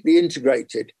both deeply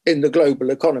integrated in the global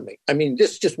economy. I mean,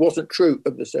 this just wasn't true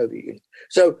of the Soviet Union.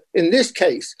 So in this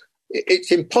case,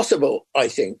 it's impossible, I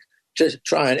think, to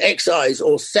try and excise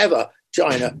or sever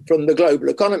China from the global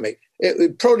economy. It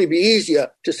would probably be easier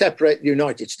to separate the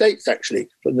United States, actually,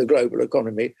 from the global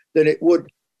economy than it would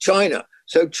China.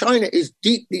 So China is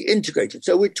deeply integrated.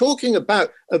 So we're talking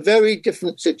about a very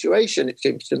different situation, it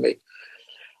seems to me.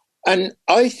 And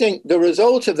I think the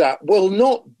result of that will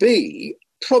not be,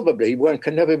 probably, one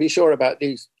can never be sure about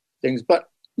these things, but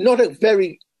not a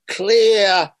very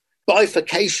clear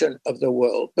bifurcation of the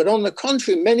world. But on the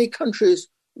contrary, many countries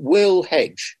will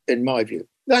hedge, in my view.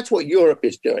 That's what Europe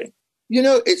is doing. You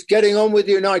know, it's getting on with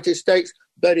the United States,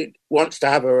 but it wants to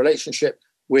have a relationship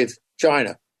with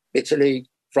China, Italy,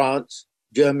 France,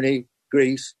 Germany,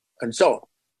 Greece, and so on.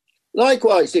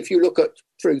 Likewise, if you look at,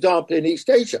 for example, in East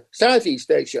Asia,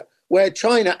 Southeast Asia, where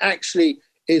China actually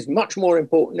is much more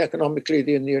important economically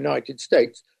than the United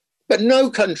States. But no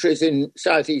countries in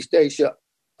Southeast Asia,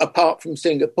 apart from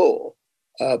Singapore,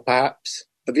 perhaps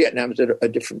Vietnam is a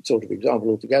different sort of example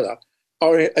altogether,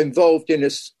 are involved in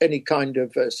any kind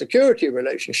of security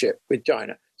relationship with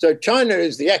China. So China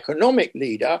is the economic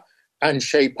leader and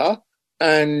shaper,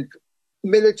 and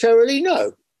militarily,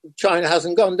 no, China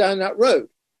hasn't gone down that road.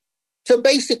 So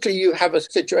basically, you have a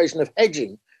situation of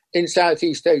hedging in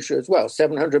Southeast Asia as well.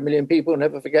 700 million people,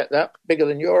 never forget that, bigger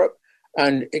than Europe,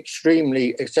 and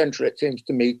extremely eccentric, it seems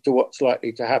to me, to what's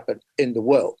likely to happen in the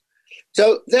world.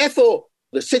 So therefore,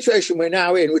 the situation we're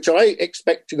now in, which I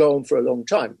expect to go on for a long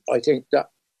time, I think that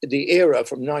the era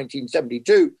from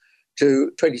 1972 to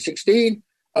 2016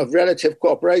 of relative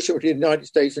cooperation between the United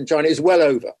States and China is well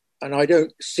over. And I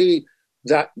don't see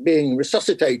that being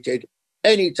resuscitated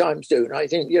anytime soon. I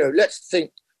think, let's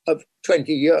think of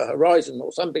 20-year horizon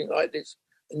or something like this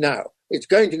now. It's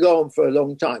going to go on for a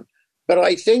long time. But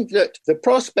I think that the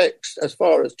prospects, as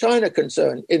far as China is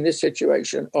concerned, in this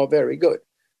situation are very good.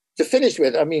 To finish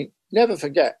with, never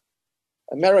forget,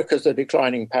 America's the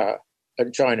declining power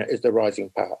and China is the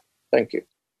rising power. Thank you.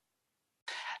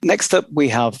 Next up, we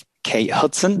have Kate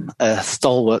Hudson, a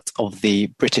stalwart of the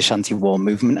British anti-war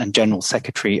movement and General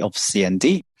Secretary of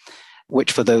CND,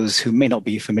 which, for those who may not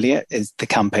be familiar, is the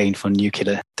Campaign for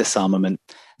Nuclear Disarmament.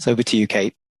 So over to you,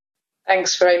 Kate.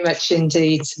 Thanks very much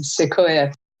indeed,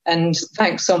 Sequoia. And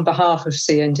thanks on behalf of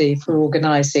CND for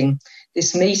organising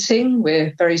this meeting.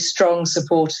 We're very strong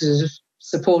supporters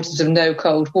of No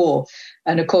Cold War.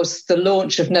 And of course, the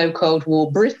launch of No Cold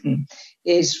War Britain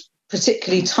is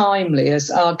particularly timely, as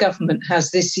our government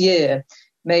has this year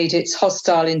made its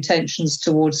hostile intentions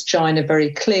towards China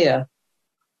very clear.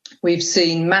 We've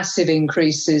seen massive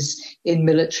increases in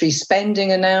military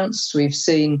spending announced. We've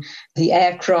seen the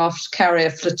aircraft carrier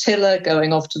flotilla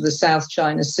going off to the South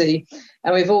China Sea.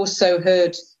 And we've also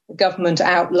heard the government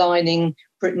outlining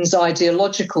Britain's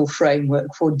ideological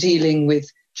framework for dealing with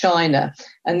China.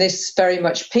 And this very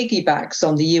much piggybacks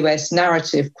on the US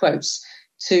narrative, quotes,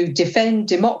 to defend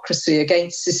democracy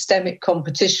against systemic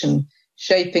competition,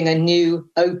 shaping a new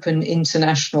open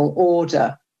international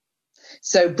order.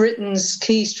 So Britain's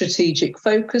key strategic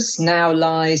focus now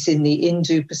lies in the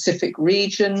Indo-Pacific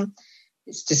region,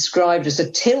 It's described as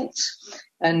a tilt,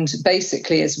 and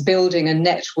basically it's building a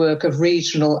network of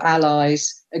regional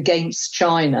allies against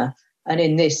China. And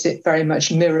in this, it very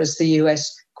much mirrors the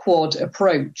US Quad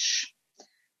approach.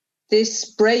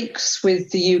 This breaks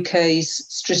with the UK's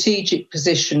strategic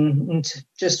position. And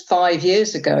just 5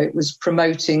 years ago, it was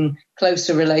promoting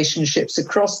closer relationships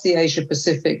across the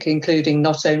Asia-Pacific, including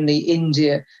not only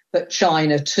India, but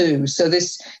China too. So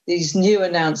these new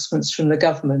announcements from the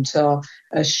government are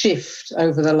a shift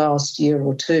over the last year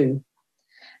or two.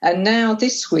 And now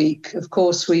this week, of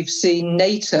course, we've seen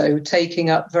NATO taking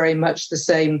up very much the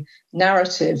same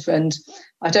narrative. And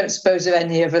I don't suppose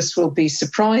any of us will be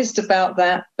surprised about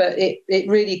that, but it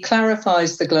really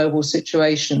clarifies the global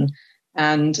situation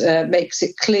and makes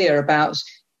it clear about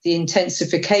the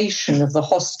intensification of the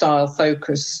hostile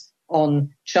focus on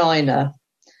China.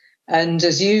 And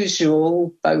as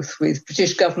usual, both with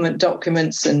British government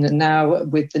documents and now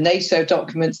with the NATO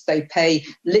documents, they pay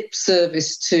lip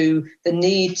service to the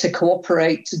need to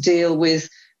cooperate to deal with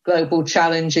global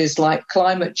challenges like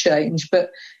climate change.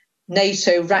 But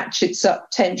NATO ratchets up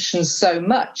tensions so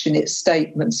much in its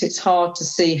statements, it's hard to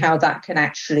see how that can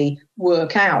actually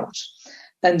work out.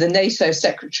 And the NATO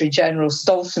Secretary General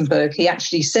Stoltenberg, he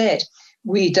actually said,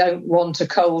 we don't want a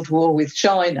Cold War with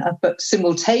China, but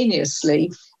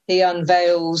simultaneously, he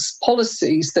unveils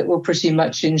policies that will pretty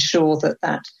much ensure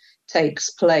that takes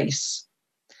place.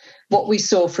 What we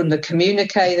saw from the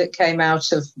communique that came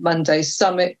out of Monday's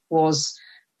summit was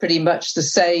pretty much the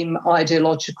same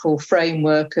ideological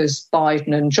framework as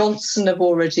Biden and Johnson have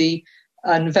already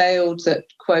unveiled, that,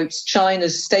 quotes,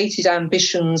 China's stated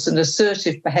ambitions and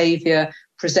assertive behaviour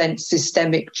present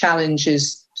systemic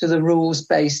challenges to the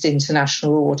rules-based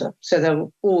international order. So they're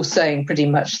all saying pretty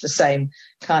much the same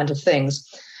kind of things.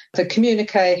 The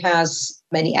communique has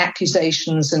many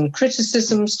accusations and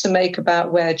criticisms to make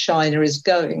about where China is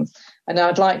going. And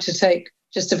I'd like to take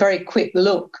just a very quick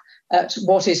look at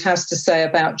what it has to say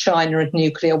about China and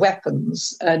nuclear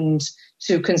weapons, and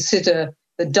to consider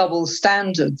the double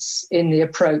standards in the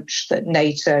approach that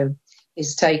NATO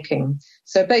is taking.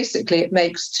 So basically, it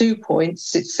makes 2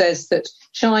 points. It says that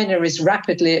China is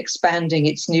rapidly expanding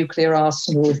its nuclear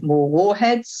arsenal with more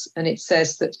warheads, and it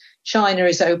says that China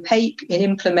is opaque in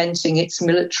implementing its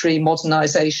military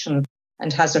modernization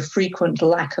and has a frequent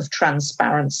lack of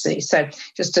transparency. So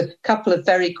just a couple of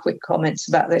very quick comments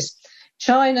about this.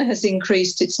 China has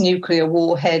increased its nuclear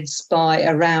warheads by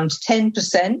around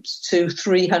 10% to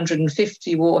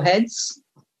 350 warheads.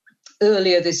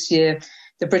 Earlier this year,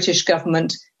 the British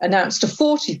government announced a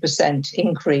 40%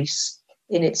 increase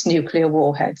in its nuclear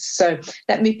warheads. So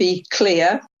let me be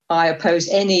clear. I oppose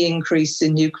any increase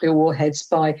in nuclear warheads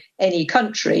by any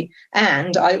country,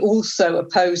 and I also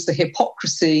oppose the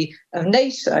hypocrisy of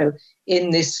NATO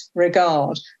in this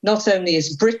regard. Not only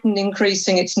is Britain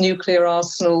increasing its nuclear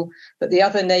arsenal, but the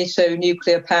other NATO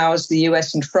nuclear powers, the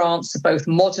US and France, are both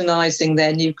modernising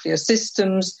their nuclear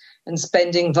systems and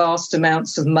spending vast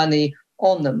amounts of money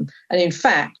on them. And in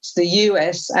fact, the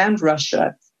US and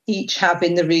Russia each have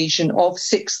in the region of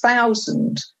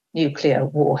 6,000 nuclear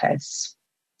warheads.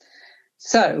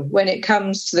 So when it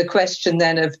comes to the question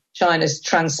then of China's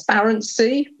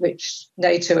transparency, which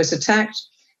NATO has attacked,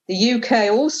 the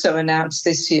UK also announced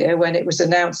this year, when it was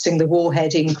announcing the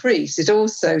warhead increase, it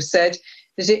also said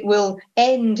that it will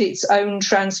end its own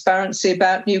transparency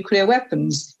about nuclear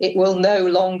weapons. It will no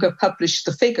longer publish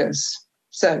the figures.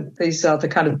 So these are the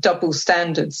kind of double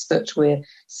standards that we're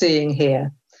seeing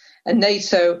here. And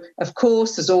NATO, of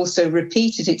course, has also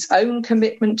repeated its own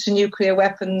commitment to nuclear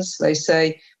weapons. They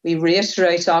say, we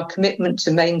reiterate our commitment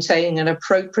to maintaining an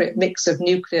appropriate mix of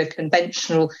nuclear,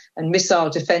 conventional and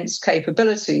missile defence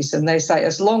capabilities. And they say,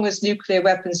 as long as nuclear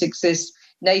weapons exist,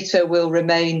 NATO will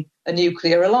remain a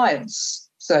nuclear alliance.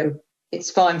 So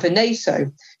it's fine for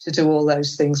NATO to do all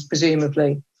those things,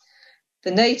 presumably.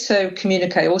 The NATO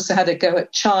communique also had a go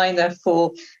at China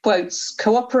for, quotes,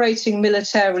 cooperating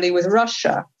militarily with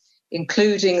Russia,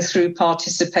 including through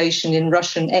participation in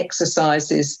Russian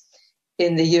exercises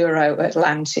in the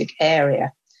Euro-Atlantic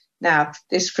area. Now,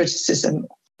 this criticism,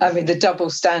 the double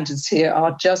standards here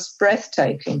are just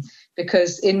breathtaking,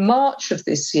 because in March of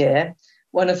this year,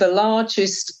 one of the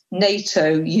largest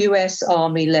NATO US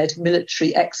Army-led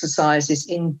military exercises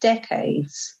in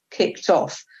decades kicked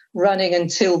off, running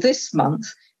until this month,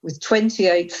 with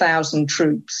 28,000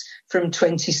 troops from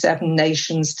 27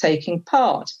 nations taking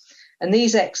part. And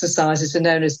these exercises are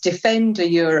known as Defender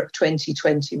Europe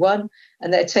 2021,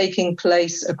 and they're taking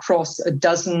place across a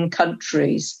dozen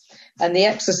countries. And the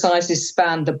exercises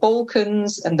span the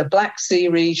Balkans and the Black Sea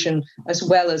region, as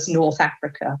well as North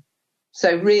Africa.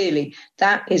 So really,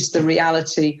 that is the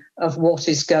reality of what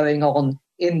is going on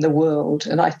in the world.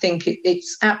 And I think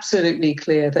it's absolutely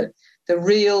clear that the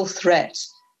real threat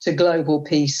to global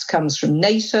peace comes from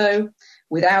NATO,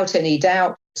 without any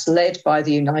doubt. It's led by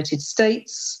the United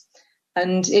States,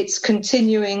 and it's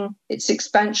continuing its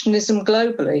expansionism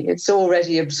globally. It's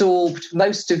already absorbed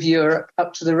most of Europe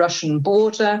up to the Russian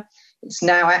border. It's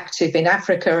now active in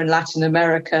Africa and Latin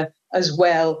America, as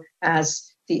well as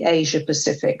the Asia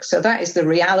Pacific. So that is the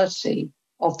reality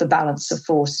of the balance of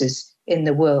forces in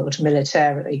the world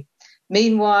militarily.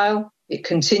 Meanwhile, it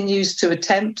continues to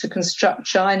attempt to construct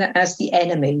China as the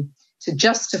enemy, to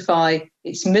justify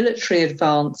its military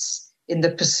advance in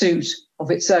the pursuit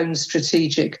of its own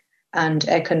strategic and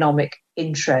economic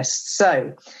interests.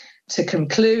 So, to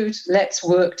conclude, let's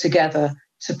work together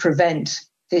to prevent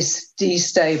this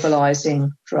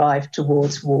destabilising drive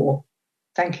towards war.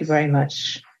 Thank you very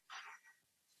much.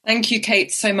 Thank you,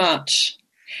 Kate, so much.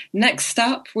 Next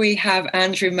up, we have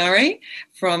Andrew Murray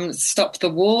from Stop the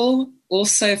War,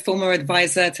 also former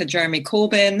advisor to Jeremy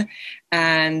Corbyn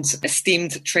and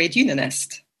esteemed trade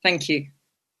unionist. Thank you.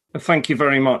 Thank you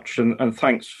very much, and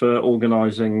thanks for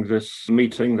organising this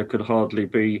meeting. There could hardly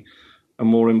be a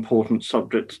more important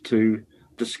subject to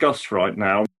discuss right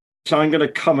now. So I'm going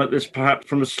to come at this perhaps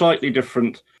from a slightly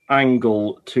different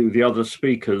angle to the other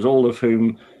speakers, all of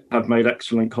whom have made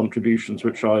excellent contributions,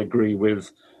 which I agree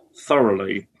with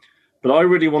thoroughly. But I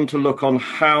really want to look on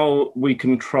how we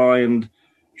can try and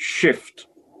shift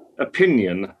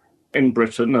opinion in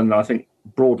Britain, and I think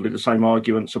broadly the same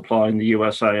arguments apply in the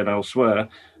USA and elsewhere,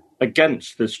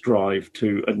 against this drive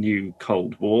to a new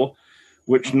Cold War,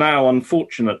 which now,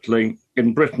 unfortunately,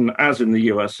 in Britain as in the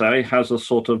USA, has a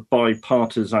sort of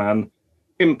bipartisan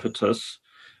impetus,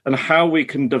 and how we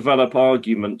can develop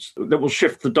arguments that will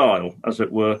shift the dial, as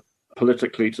it were,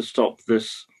 politically to stop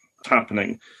this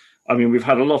happening. I mean, we've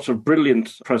had a lot of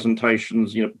brilliant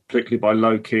presentations, particularly by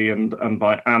Loki and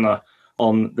by Anna,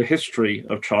 on the history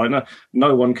of China.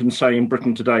 No one can say in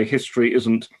Britain today history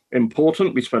isn't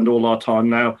important. We spend all our time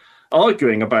now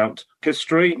arguing about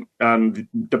history and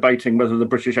debating whether the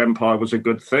British Empire was a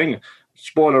good thing.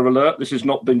 Spoiler alert, this has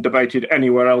not been debated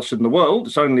anywhere else in the world.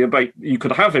 It's only a debate you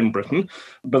could have in Britain,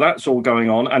 but that's all going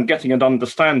on, and getting an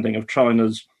understanding of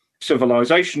China's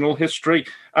civilizational history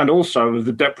and also of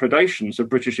the depredations of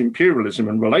British imperialism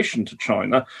in relation to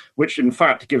China, which in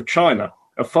fact give China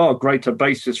a far greater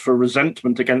basis for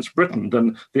resentment against Britain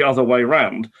than the other way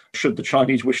round, should the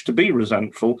Chinese wish to be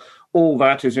resentful. All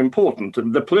that is important.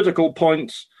 And the political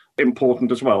points,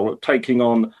 important as well, taking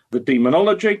on the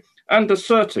demonology and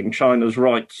asserting China's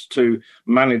rights to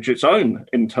manage its own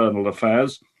internal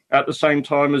affairs at the same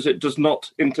time as it does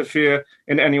not interfere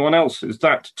in anyone else's.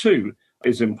 That too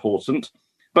is important.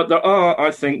 But there are,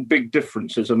 I think, big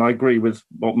differences, and I agree with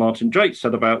what Martin Jacques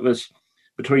said about this,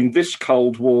 between this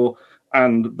Cold War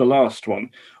and the last one.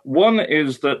 One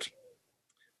is that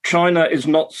China is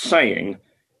not saying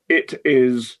it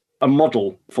is a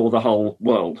model for the whole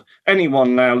world.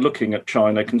 Anyone now looking at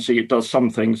China can see it does some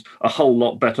things a whole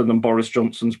lot better than Boris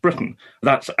Johnson's Britain.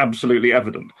 That's absolutely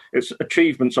evident. Its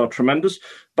achievements are tremendous,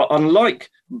 but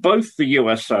unlike both the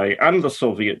USA and the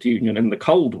Soviet Union in the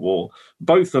Cold War,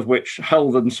 both of which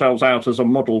held themselves out as a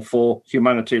model for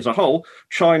humanity as a whole,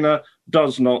 China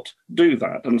does not do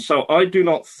that. And so I do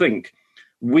not think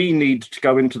we need to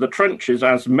go into the trenches,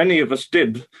 as many of us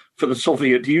did for the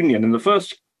Soviet Union in the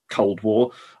first Cold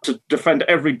War, to defend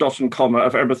every dot and comma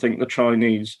of everything the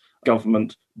Chinese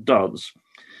government does.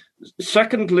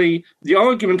 Secondly, the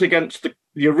argument against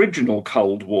the original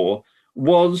Cold War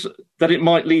was that it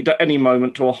might lead at any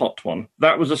moment to a hot one.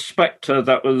 That was a spectre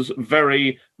that was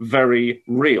very, very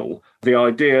real. The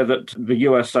idea that the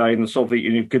USA and the Soviet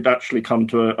Union could actually come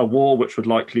to a war, which would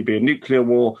likely be a nuclear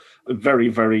war, very,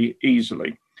 very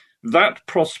easily. That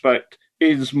prospect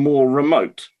is more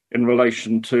remote in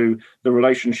relation to the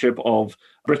relationship of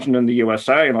Britain and the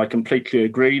USA, and I completely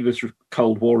agree. This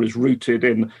Cold War is rooted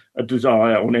in a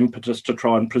desire or an impetus to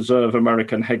try and preserve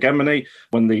American hegemony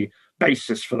when the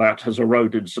basis for that has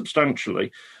eroded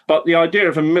substantially. But the idea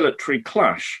of a military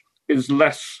clash is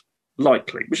less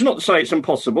likely, which is not to say it's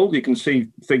impossible. You can see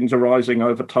things arising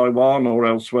over Taiwan or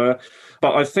elsewhere,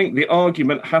 but I think the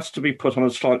argument has to be put on a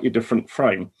slightly different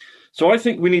frame. So I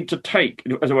think we need to take,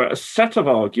 as it were, a set of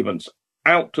arguments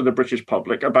out to the British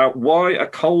public about why a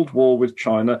Cold War with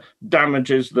China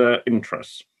damages their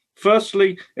interests.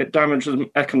 Firstly, it damages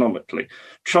them economically.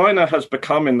 China has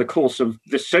become, in the course of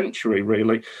this century,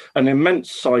 really, an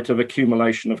immense site of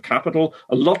accumulation of capital.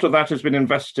 A lot of that has been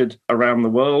invested around the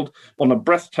world on a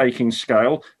breathtaking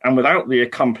scale and without the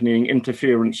accompanying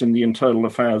interference in the internal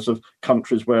affairs of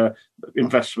countries where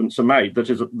investments are made, that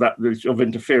is of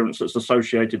interference that's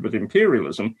associated with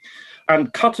imperialism.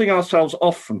 And cutting ourselves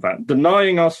off from that,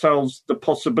 denying ourselves the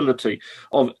possibility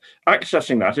of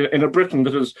accessing that in a Britain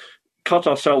that has cut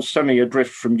ourselves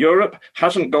semi-adrift from Europe,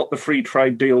 hasn't got the free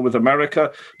trade deal with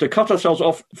America, to cut ourselves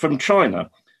off from China,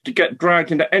 to get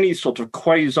dragged into any sort of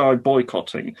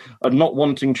quasi-boycotting and not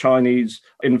wanting Chinese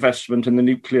investment in the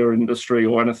nuclear industry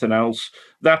or anything else,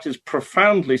 that is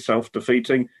profoundly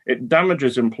self-defeating. It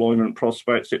damages employment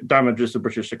prospects. It damages the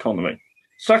British economy.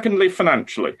 Secondly,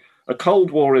 financially. A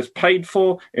Cold War is paid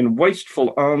for in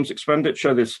wasteful arms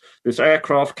expenditure, this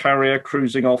aircraft carrier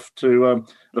cruising off to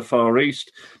the Far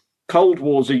East. Cold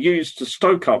Wars are used to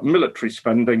stoke up military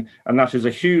spending, and that is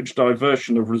a huge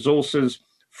diversion of resources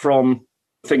from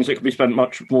things that could be spent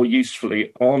much more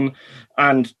usefully on.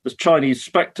 And the Chinese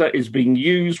spectre is being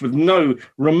used with no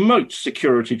remote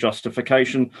security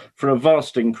justification for a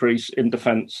vast increase in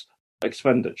defence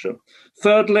expenditure.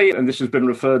 Thirdly, and this has been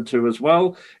referred to as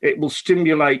well, it will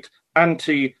stimulate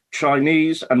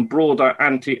anti-Chinese and broader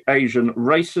anti-Asian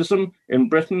racism in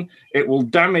Britain. It will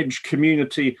damage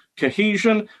community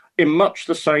cohesion in much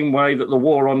the same way that the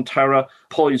war on terror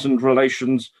poisoned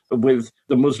relations with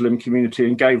the Muslim community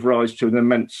and gave rise to an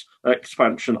immense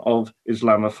expansion of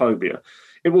Islamophobia.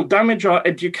 It will damage our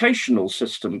educational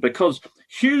system because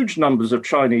huge numbers of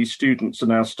Chinese students are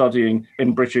now studying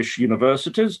in British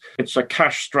universities. It's a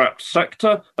cash-strapped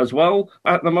sector as well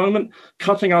at the moment.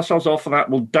 Cutting ourselves off of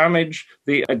that will damage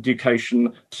the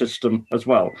education system as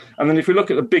well. And then if we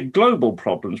look at the big global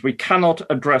problems, we cannot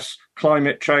address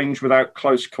climate change without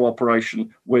close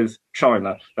cooperation with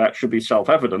China. That should be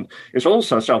self-evident. It's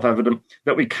also self-evident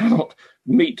that we cannot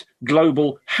meet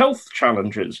global health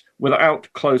challenges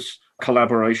without close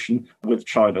collaboration with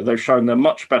China. They've shown they're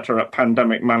much better at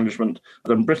pandemic management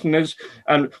than Britain is,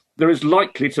 and there is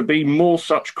likely to be more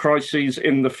such crises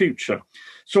in the future.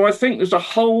 So I think there's a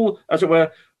whole, as it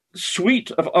were,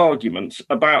 suite of arguments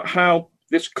about how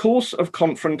this course of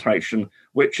confrontation,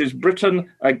 which is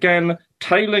Britain again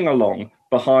tailing along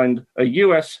behind a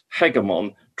US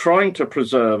hegemon, trying to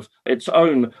preserve its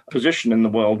own position in the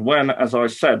world when, as I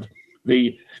said,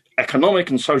 the economic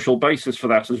and social basis for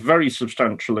that has very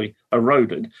substantially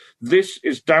eroded. This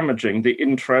is damaging the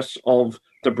interests of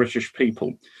the British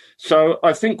people. So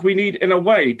I think we need, in a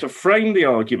way, to frame the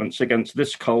arguments against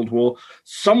this Cold War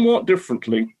somewhat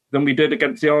differently than we did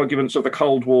against the arguments of the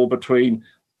Cold War between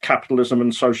capitalism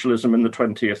and socialism in the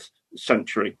 20th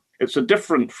century. It's a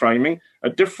different framing, a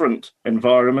different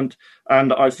environment,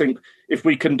 and I think if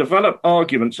we can develop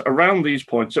arguments around these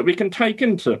points that we can take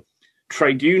into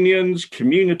trade unions,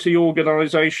 community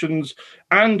organisations,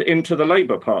 and into the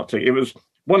Labour Party. It was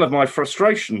one of my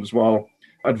frustrations while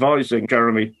advising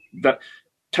Jeremy that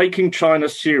taking China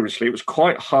seriously, it was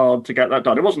quite hard to get that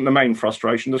done. It wasn't the main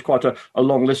frustration. There's quite a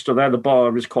long list there. The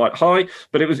bar is quite high,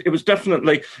 but it was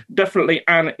definitely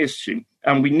an issue.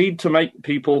 And we need to make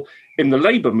people in the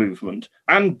Labour movement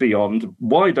and beyond,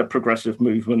 wider progressive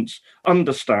movements,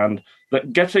 understand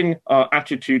that getting our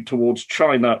attitude towards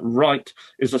China right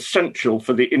is essential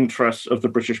for the interests of the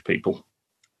British people.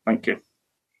 Thank you.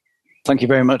 Thank you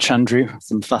very much, Andrew.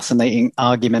 Some fascinating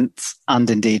arguments and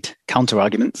indeed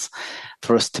counter-arguments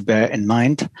for us to bear in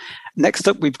mind. Next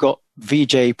up, we've got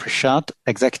Vijay Prashad,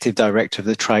 Executive Director of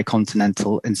the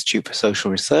Tricontinental Institute for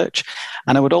Social Research.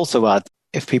 And I would also add,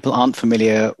 if people aren't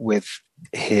familiar with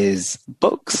his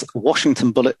books,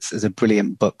 Washington Bullets is a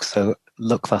brilliant book, so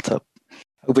look that up.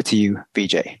 Over to you,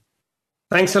 Vijay.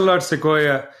 Thanks a lot,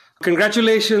 Sequoia.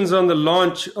 Congratulations on the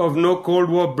launch of No Cold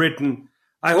War Britain.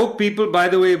 I hope people, by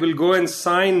the way, will go and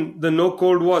sign the No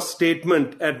Cold War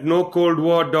statement at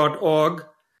nocoldwar.org.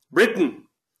 Britain.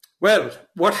 Well,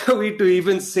 what are we to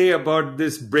even say about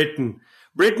this Britain?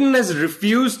 Britain has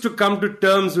refused to come to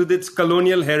terms with its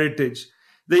colonial heritage.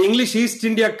 The English East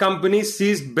India Company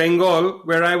seized Bengal,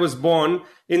 where I was born,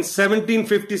 in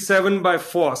 1757 by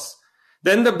force.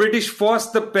 Then the British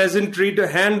forced the peasantry to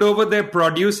hand over their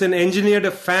produce and engineered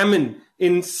a famine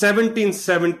in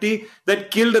 1770 that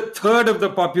killed a third of the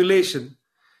population.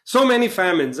 So many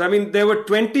famines. I mean, there were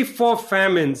 24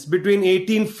 famines between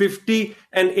 1850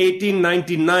 and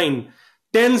 1899.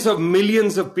 Tens of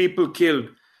millions of people killed.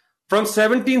 From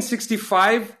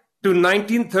 1765 to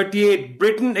 1938,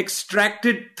 Britain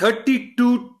extracted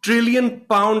 32 trillion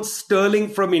pounds sterling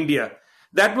from India.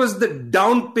 That was the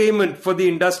down payment for the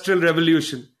Industrial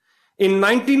Revolution. In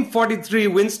 1943,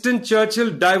 Winston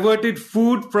Churchill diverted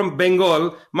food from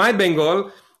Bengal, my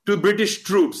Bengal, to British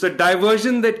troops, a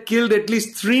diversion that killed at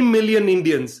least 3 million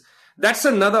Indians. That's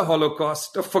another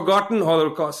Holocaust, a forgotten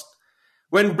Holocaust.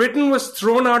 When Britain was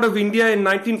thrown out of India in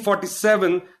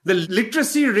 1947, the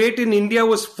literacy rate in India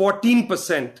was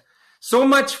 14%. So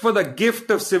much for the gift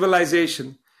of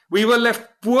civilization. We were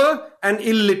left poor and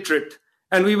illiterate,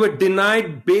 and we were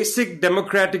denied basic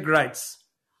democratic rights.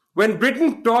 When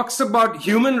Britain talks about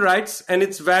human rights and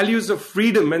its values of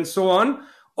freedom and so on,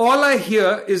 all I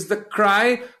hear is the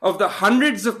cry of the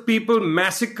hundreds of people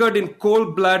massacred in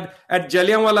cold blood at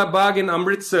Jallianwala Bagh in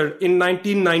Amritsar in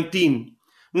 1919.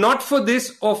 Not for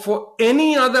this or for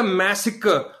any other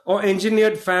massacre or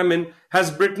engineered famine has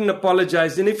Britain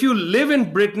apologized. And if you live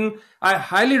in Britain, I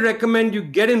highly recommend you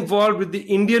get involved with the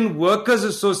Indian Workers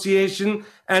Association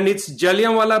and its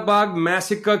Jallianwala Bagh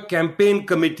Massacre Campaign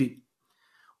Committee.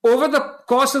 Over the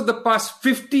course of the past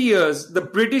 50 years, the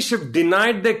British have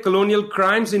denied their colonial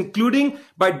crimes, including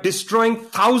by destroying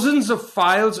thousands of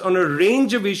files on a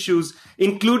range of issues,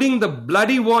 including the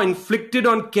bloody war inflicted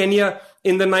on Kenya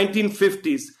in the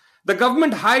 1950s. The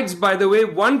government hides, by the way,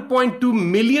 1.2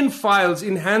 million files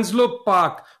in Hounslow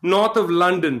Park, north of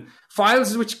London.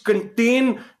 Files which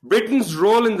contain Britain's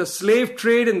role in the slave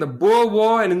trade, in the Boer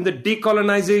War, and in the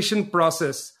decolonization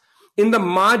process. In the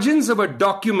margins of a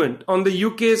document on the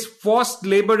UK's forced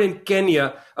labor in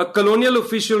Kenya, a colonial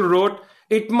official wrote,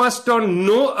 "It must on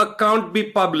no account be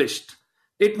published."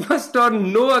 It must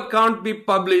on no account be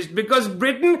published because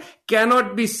Britain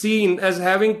cannot be seen as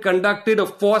having conducted a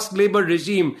forced labor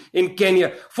regime in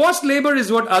Kenya. Forced labor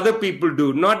is what other people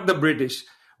do, not the British.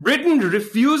 Britain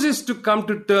refuses to come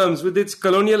to terms with its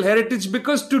colonial heritage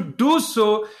because to do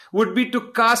so would be to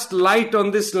cast light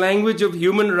on this language of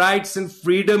human rights and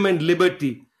freedom and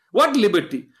liberty. What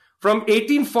liberty? From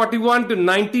 1841 to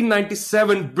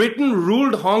 1997, Britain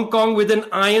ruled Hong Kong with an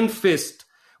iron fist.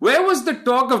 Where was the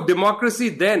talk of democracy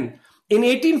then? In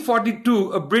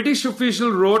 1842, a British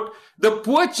official wrote, "The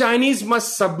poor Chinese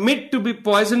must submit to be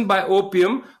poisoned by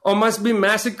opium or must be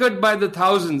massacred by the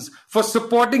thousands for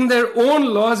supporting their own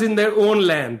laws in their own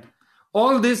land."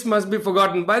 All this must be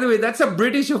forgotten. By the way, that's a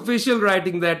British official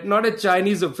writing that, not a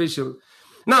Chinese official.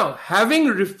 Now, having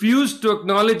refused to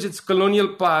acknowledge its colonial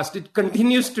past, it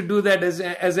continues to do that,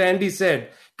 as Andy said,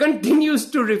 continues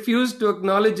to refuse to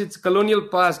acknowledge its colonial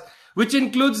past, which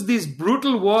includes these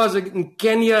brutal wars in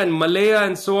Kenya and Malaya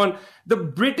and so on. The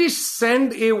British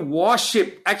send a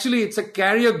warship, actually it's a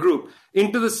carrier group,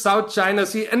 into the South China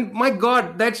Sea. And my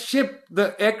God, that ship,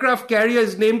 the aircraft carrier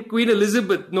is named Queen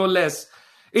Elizabeth, no less.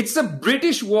 It's a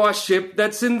British warship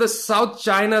that's in the South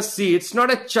China Sea. It's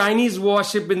not a Chinese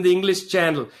warship in the English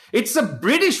Channel. It's a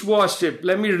British warship,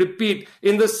 let me repeat,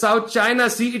 in the South China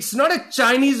Sea. It's not a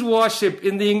Chinese warship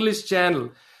in the English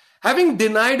Channel. Having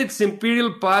denied its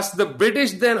imperial past, the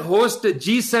British then host a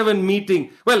G7 meeting.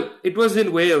 Well, it was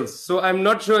in Wales, so I'm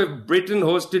not sure if Britain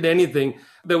hosted anything.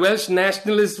 The Welsh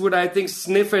nationalists would, I think,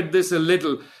 sniff at this a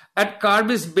little. At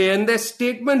Carbis Bay, and their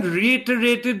statement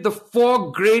reiterated the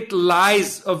 4 great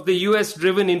lies of the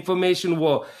US-driven information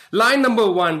war. Lie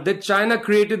number 1, that China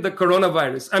created the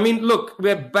coronavirus. I mean, look,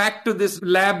 we're back to this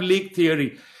lab leak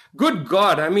theory. Good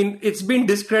God, I mean, it's been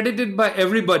discredited by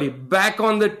everybody. Back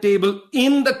on the table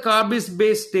in the Carbis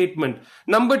Bay statement.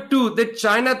 Number 2, that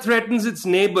China threatens its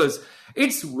neighbors.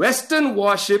 It's Western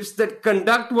warships that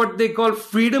conduct what they call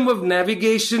freedom of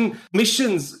navigation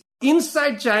missions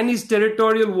inside Chinese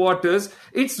territorial waters.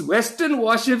 It's Western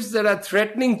warships that are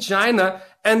threatening China,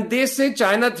 and they say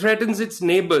China threatens its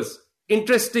neighbors.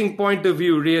 Interesting point of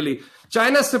view, really.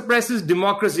 China suppresses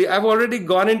democracy. I've already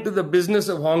gone into the business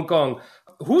of Hong Kong.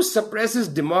 Who suppresses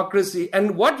democracy?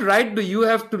 And what right do you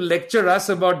have to lecture us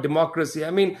about democracy? I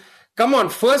mean, come on,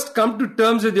 first come to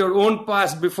terms with your own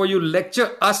past before you lecture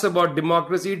us about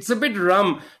democracy. It's a bit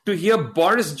rum to hear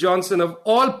Boris Johnson, of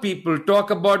all people,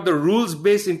 talk about the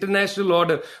rules-based international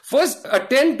order. First,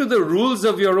 attend to the rules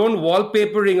of your own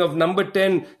wallpapering of number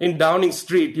 10 in Downing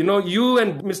Street. You know, you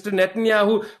and Mr.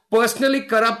 Netanyahu personally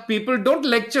corrupt people. Don't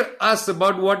lecture us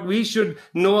about what we should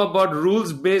know about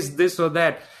rules-based this or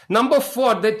that. Number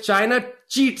 4, that China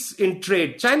cheats in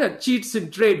trade. China cheats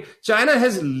in trade. China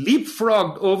has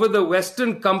leapfrogged over the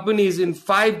Western companies in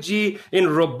 5G, in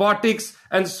robotics,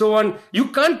 and so on. You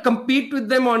can't compete with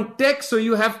them on tech, so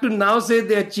you have to now say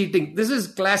they're cheating. This is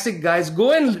classic, guys.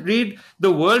 Go and read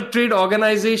the World Trade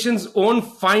Organization's own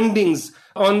findings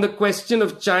on the question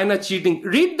of China cheating.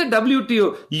 Read the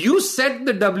WTO. You set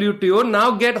the WTO.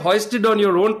 Now get hoisted on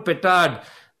your own petard.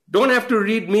 Don't have to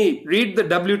read me. Read the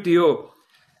WTO.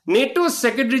 NATO's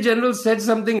Secretary General said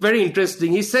something very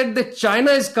interesting. He said that China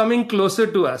is coming closer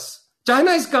to us.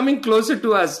 China is coming closer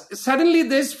to us. Suddenly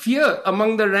there's fear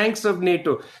among the ranks of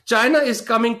NATO. China is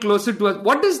coming closer to us.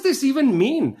 What does this even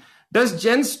mean? Does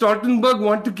Jens Stoltenberg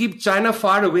want to keep China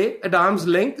far away at arm's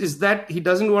length? Is that he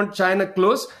doesn't want China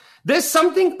close? There's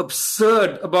something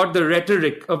absurd about the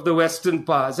rhetoric of the Western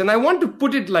powers. And I want to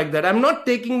put it like that. I'm not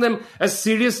taking them as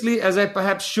seriously as I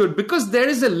perhaps should, because there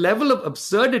is a level of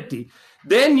absurdity.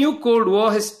 Their new Cold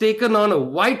War has taken on a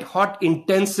white-hot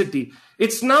intensity.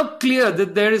 It's now clear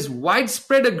that there is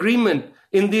widespread agreement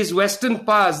in these Western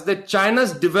powers that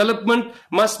China's development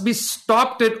must be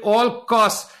stopped at all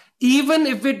costs, even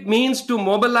if it means to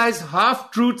mobilize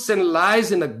half-truths and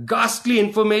lies in a ghastly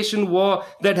information war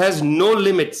that has no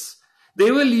limits. They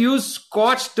will use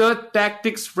scorched earth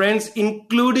tactics, friends,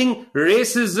 including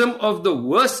racism of the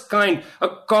worst kind, a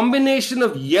combination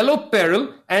of yellow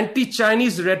peril,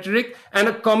 anti-Chinese rhetoric, and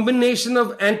a combination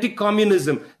of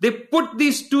anti-communism. They put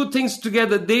these two things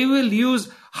together. They will use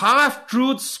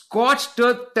half-truths, scorched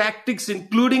earth tactics,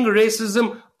 including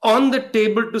racism, on the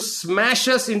table to smash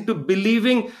us into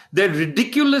believing the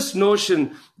ridiculous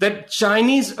notion that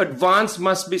Chinese advance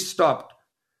must be stopped.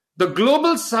 The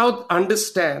global South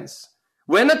understands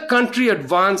when a country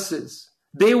advances,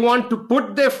 they want to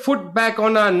put their foot back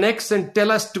on our necks and tell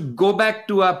us to go back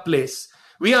to our place.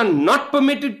 We are not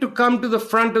permitted to come to the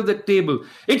front of the table.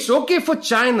 It's okay for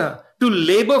China to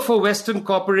labor for Western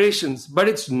corporations, but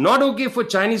it's not okay for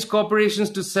Chinese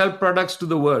corporations to sell products to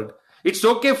the world. It's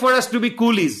okay for us to be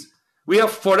coolies. We are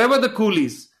forever the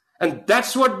coolies. And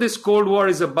that's what this Cold War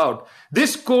is about.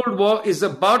 This Cold War is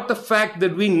about the fact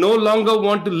that we no longer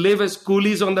want to live as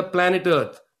coolies on the planet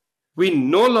Earth. We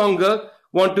no longer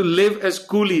want to live as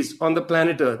coolies on the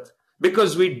planet Earth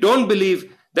because we don't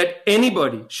believe that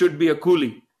anybody should be a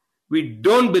coolie. We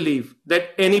don't believe that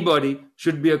anybody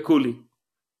should be a coolie.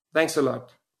 Thanks a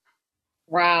lot.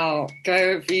 Wow.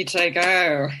 Go, Vijay,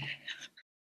 go.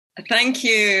 Thank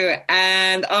you.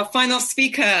 And our final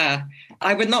speaker,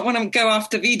 I would not want to go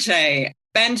after Vijay.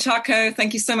 Ben Chacko,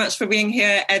 thank you so much for being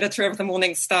here, editor of the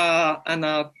Morning Star and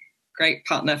our great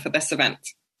partner for this event.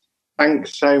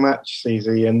 Thanks so much,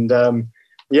 Susie. And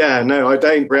I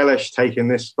don't relish taking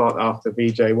this spot after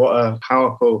Vijay. What a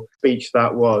powerful speech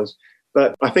that was.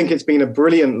 But I think it's been a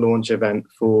brilliant launch event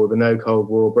for the No Cold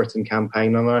War Britain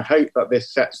campaign. And I hope that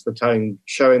this sets the tone,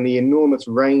 showing the enormous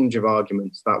range of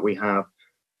arguments that we have,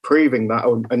 proving that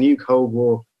a new Cold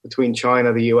War between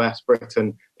China, the US,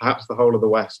 Britain, perhaps the whole of the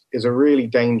West, is a really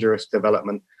dangerous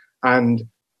development. And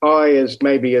I, as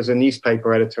a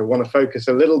newspaper editor, want to focus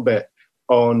a little bit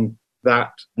on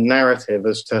that narrative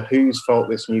as to whose fault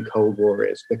this new Cold War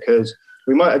is, because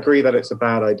we might agree that it's a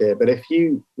bad idea, but if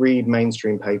you read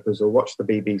mainstream papers or watch the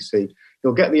BBC,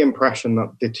 you'll get the impression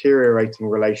that deteriorating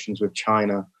relations with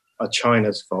China are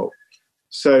China's fault.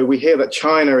 So we hear that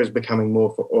China is becoming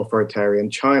more authoritarian,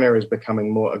 China is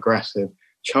becoming more aggressive,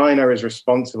 China is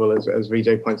responsible, as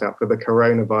Vijay points out, for the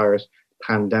coronavirus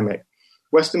pandemic.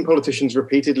 Western politicians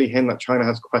repeatedly hint that China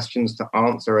has questions to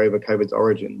answer over COVID's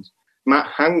origins. Matt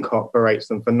Hancock berates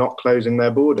them for not closing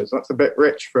their borders. That's a bit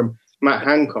rich from Matt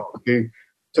Hancock, who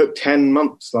took 10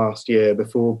 months last year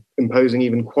before imposing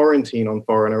even quarantine on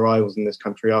foreign arrivals in this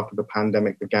country after the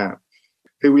pandemic began.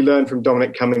 Who we learned from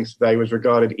Dominic Cummings today was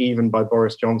regarded even by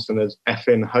Boris Johnson as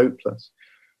effing hopeless.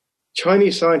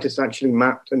 Chinese scientists actually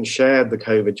mapped and shared the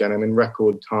COVID genome in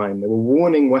record time. They were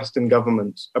warning Western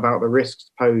governments about the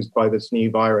risks posed by this new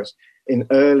virus in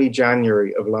early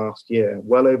January of last year,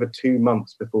 well over 2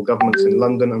 months before governments in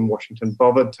London and Washington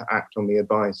bothered to act on the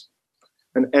advice.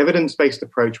 An evidence-based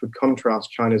approach would contrast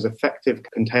China's effective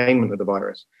containment of the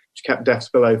virus, which kept deaths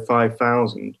below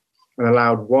 5,000 and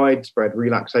allowed widespread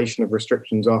relaxation of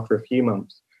restrictions after a few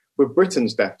months, with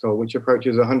Britain's death toll, which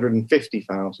approaches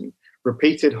 150,000,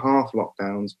 repeated half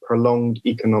lockdowns, prolonged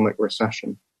economic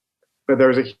recession. But there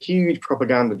is a huge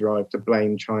propaganda drive to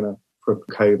blame China for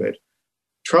COVID.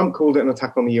 Trump called it an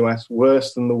attack on the US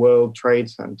worse than the World Trade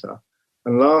Center.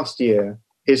 And last year,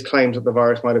 his claims that the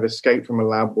virus might have escaped from a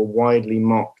lab were widely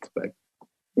mocked. But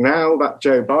now that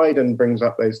Joe Biden brings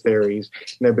up those theories,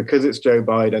 because it's Joe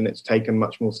Biden, it's taken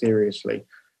much more seriously.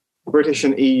 British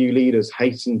and EU leaders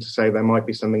hasten to say there might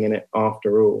be something in it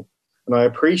after all. And I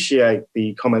appreciate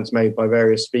the comments made by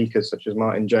various speakers, such as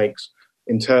Martin Jakes,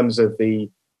 in terms of the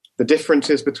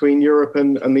differences between Europe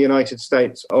and the United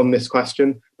States on this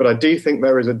question. But I do think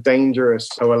there is a dangerous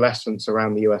coalescence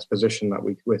around the US position that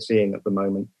we're seeing at the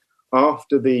moment.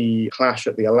 After the clash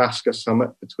at the Alaska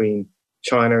summit between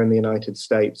China and the United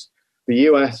States, the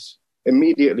US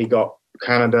immediately got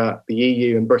Canada, the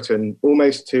EU and Britain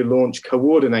almost to launch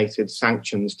coordinated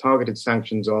sanctions, targeted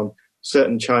sanctions on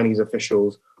certain Chinese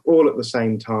officials all at the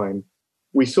same time.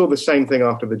 We saw the same thing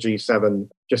after the G7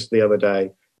 just the other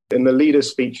day. In the leaders'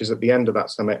 speeches at the end of that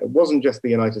summit, it wasn't just the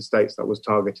United States that was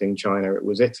targeting China. It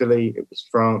was Italy, it was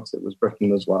France, it was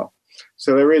Britain as well.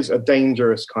 So there is a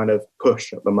dangerous kind of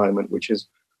push at the moment, which is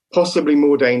possibly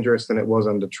more dangerous than it was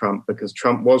under Trump, because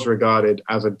Trump was regarded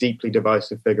as a deeply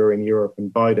divisive figure in Europe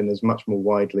and Biden is much more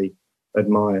widely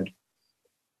admired.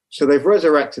 So they've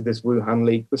resurrected this Wuhan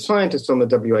leak. The scientists on the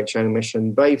WHO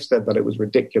mission, they've said that it was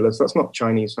ridiculous. That's not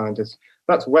Chinese scientists.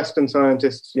 That's Western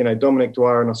scientists. Dominic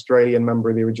Dwyer, an Australian member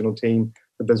of the original team,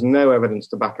 but there's no evidence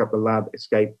to back up the lab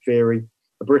escape theory.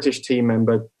 A British team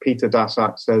member, Peter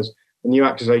Daszak, says the new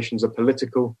accusations are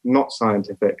political, not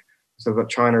scientific, so that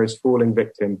China is falling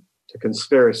victim to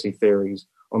conspiracy theories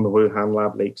on the Wuhan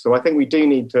lab leak. So I think we do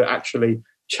need to actually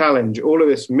challenge all of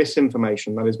this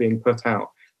misinformation that is being put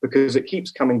out, because it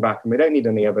keeps coming back and we don't need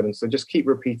any evidence. They just keep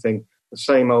repeating the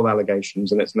same old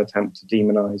allegations, and it's an attempt to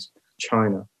demonize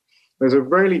China. There's a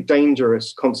really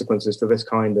dangerous consequences to this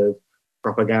kind of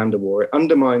propaganda war. It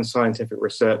undermines scientific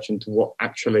research into what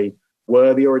actually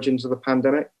were the origins of the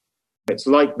pandemic. It's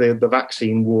like the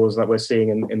vaccine wars that we're seeing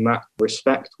in that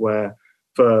respect, where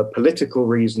for political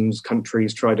reasons,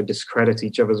 countries try to discredit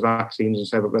each other's vaccines and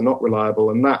say that they're not reliable.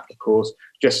 And that, of course,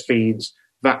 just feeds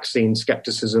vaccine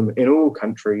skepticism in all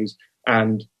countries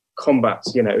and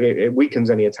combats, it weakens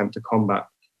any attempt to combat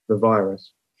the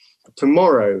virus.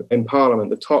 Tomorrow in Parliament,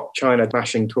 the top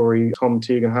China-bashing Tory, Tom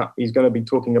Tugendhat, he's going to be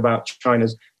talking about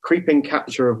China's creeping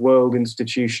capture of world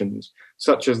institutions,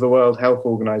 such as the World Health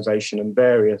Organization and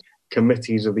various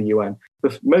committees of the UN.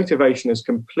 The motivation is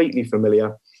completely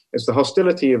familiar. It's the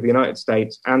hostility of the United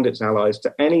States and its allies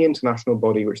to any international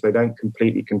body which they don't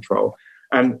completely control.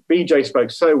 And BJ spoke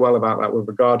so well about that with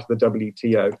regard to the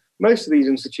WTO. Most of these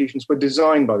institutions were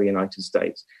designed by the United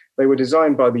States. They were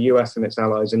designed by the US and its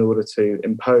allies in order to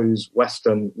impose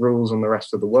Western rules on the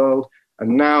rest of the world.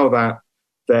 And now that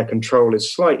their control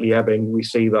is slightly ebbing, we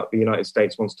see that the United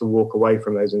States wants to walk away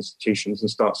from those institutions and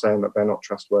start saying that they're not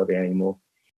trustworthy anymore.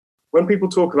 When people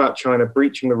talk about China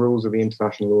breaching the rules of the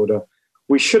international order,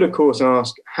 we should, of course,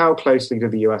 ask how closely do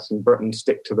the US and Britain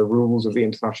stick to the rules of the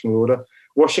international order?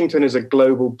 Washington is a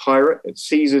global pirate. It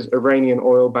seizes Iranian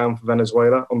oil bound for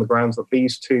Venezuela on the grounds that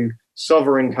these two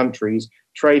sovereign countries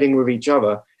trading with each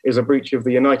other is a breach of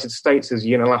the United States'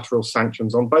 unilateral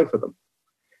sanctions on both of them.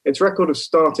 Its record of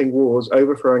starting wars,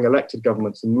 overthrowing elected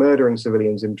governments and murdering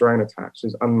civilians in drone attacks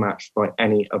is unmatched by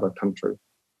any other country.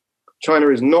 China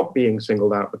is not being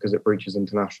singled out because it breaches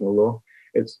international law.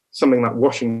 It's something that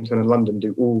Washington and London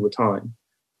do all the time.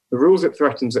 The rules it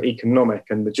threatens are economic,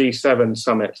 and the G7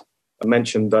 summit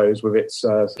mentioned those with its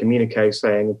communique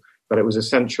saying that it was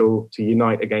essential to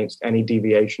unite against any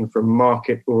deviation from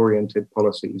market-oriented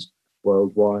policies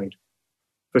worldwide.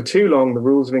 For too long, the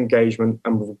rules of engagement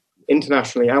and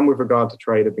internationally and with regard to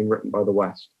trade have been written by the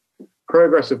West.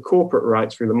 Progress of corporate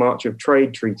rights through the march of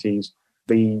trade treaties,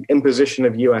 the imposition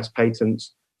of US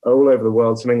patents all over the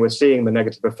world, something we're seeing the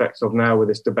negative effects of now with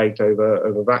this debate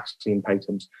over vaccine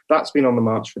patents. That's been on the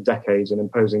march for decades and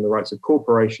imposing the rights of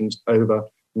corporations over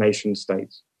nation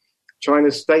states.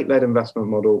 China's state-led investment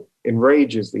model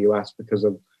enrages the US because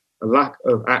of a lack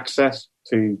of access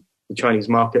to the Chinese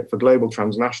market for global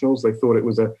transnationals. They thought it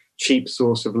was a cheap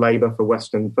source of labor for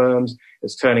Western firms.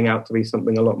 It's turning out to be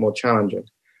something a lot more challenging.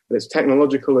 But its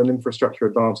technological and infrastructure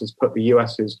advances put the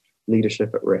US's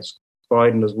leadership at risk.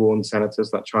 Biden has warned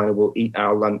senators that China will eat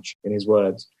our lunch, in his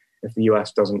words, if the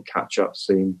US doesn't catch up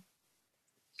soon.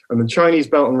 And the Chinese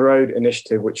Belt and Road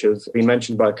Initiative, which has been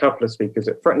mentioned by a couple of speakers,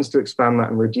 it threatens to expand that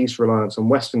and reduce reliance on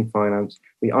Western finance,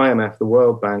 the IMF, the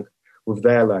World Bank, with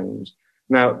their loans.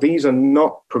 Now, these are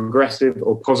not progressive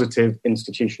or positive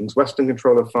institutions. Western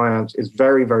control of finance is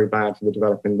very, very bad for the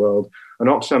developing world. An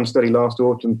Oxfam study last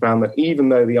autumn found that even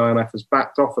though the IMF has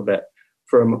backed off a bit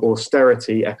from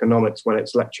austerity economics when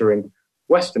it's lecturing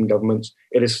Western governments,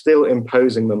 it is still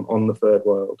imposing them on the third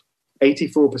world.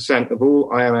 84% of all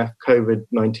IMF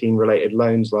COVID-19 related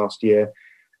loans last year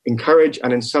encourage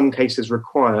and in some cases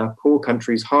require poor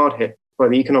countries hard hit by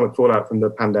the economic fallout from the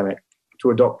pandemic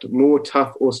to adopt more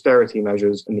tough austerity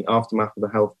measures in the aftermath of the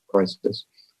health crisis.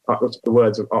 That's the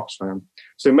words of Oxfam.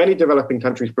 So many developing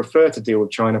countries prefer to deal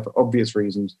with China for obvious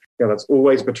reasons. That's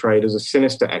always portrayed as a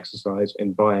sinister exercise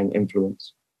in buying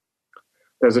influence.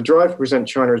 There's a drive to present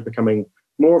China as becoming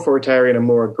more authoritarian and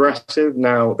more aggressive.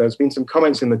 Now, there's been some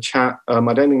comments in the chat. I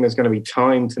don't think there's going to be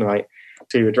time tonight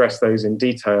to address those in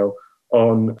detail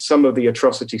on some of the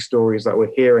atrocity stories that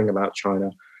we're hearing about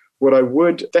China. What I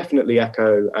would definitely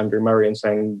echo Andrew Murray in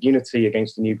saying unity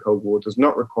against the new Cold War does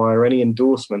not require any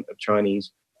endorsement of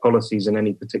Chinese policies in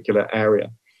any particular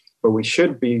area. But we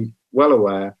should be well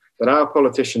aware that our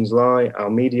politicians lie, our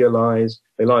media lies.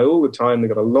 They lie all the time.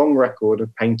 They've got a long record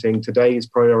of painting today's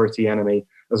priority enemy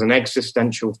as an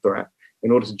existential threat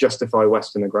in order to justify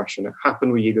Western aggression. It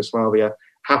happened with Yugoslavia,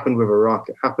 happened with Iraq,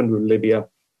 it happened with Libya,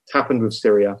 it happened with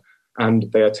Syria, and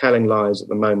they are telling lies at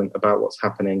the moment about what's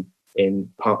happening in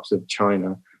parts of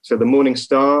China. So the Morning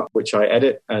Star, which I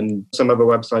edit, and some other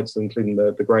websites, including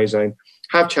the Grey Zone,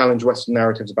 have challenged Western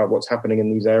narratives about what's happening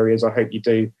in these areas. I hope you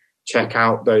do check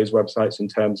out those websites in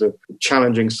terms of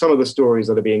challenging some of the stories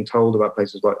that are being told about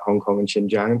places like Hong Kong and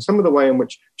Xinjiang, and some of the way in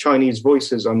which Chinese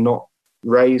voices are not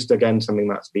raised. Again, something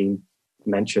that's been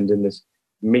mentioned in this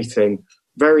meeting.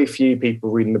 Very few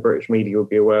people reading the British media will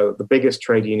be aware that the biggest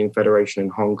trade union federation in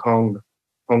Hong Kong, the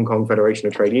Hong Kong Federation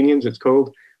of Trade Unions, it's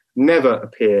called, never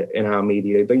appear in our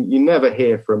media. You never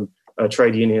hear from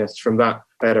trade unionists from that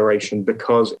federation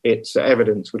because its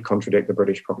evidence would contradict the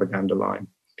British propaganda line.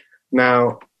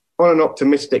 Now, on an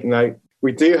optimistic note,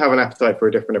 we do have an appetite for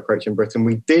a different approach in Britain.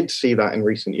 We did see that in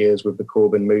recent years with the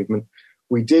Corbyn movement.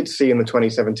 We did see in the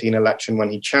 2017 election, when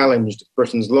he challenged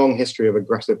Britain's long history of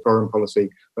aggressive foreign policy,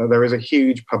 that there is a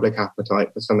huge public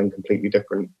appetite for something completely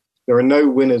different. There are no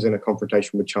winners in a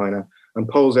confrontation with China, and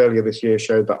polls earlier this year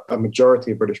showed that a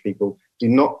majority of British people do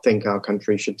not think our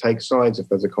country should take sides if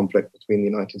there's a conflict between the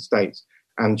United States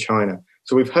and China.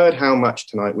 So we've heard how much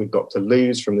tonight we've got to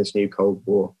lose from this new Cold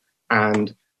War,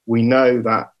 and we know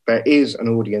that there is an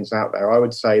audience out there. I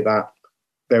would say that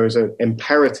there is an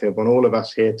imperative on all of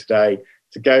us here today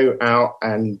to go out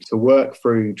and to work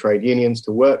through trade unions,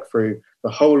 to work through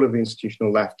the whole of the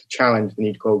institutional left to challenge the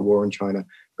new Cold War in China,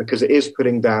 because it is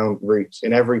putting down roots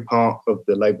in every part of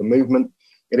the labour movement.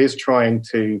 It is trying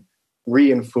to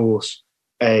reinforce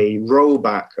a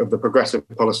rollback of the progressive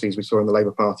policies we saw in the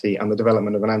Labour Party and the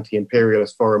development of an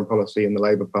anti-imperialist foreign policy in the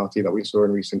Labour Party that we saw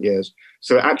in recent years.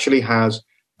 So it actually has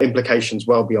implications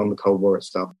well beyond the Cold War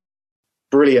itself.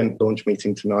 Brilliant launch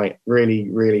meeting tonight. Really,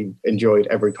 really enjoyed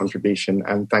every contribution,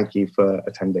 and thank you for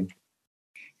attending.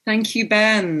 Thank you,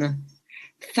 Ben.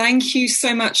 Thank you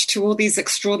so much to all these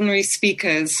extraordinary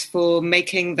speakers for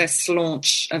making this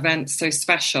launch event so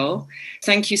special.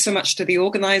 Thank you so much to the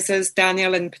organisers,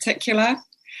 Daniel in particular.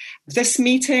 This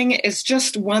meeting is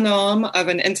just one arm of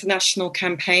an international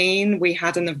campaign. We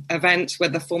had an event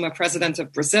with the former president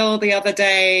of Brazil the other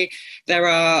day. There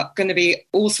are going to be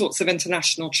all sorts of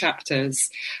international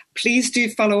chapters. Please do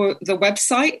follow the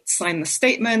website, sign the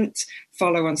statement,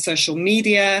 follow on social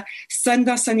media, send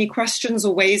us any questions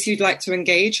or ways you'd like to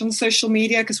engage on social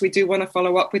media, because we do want to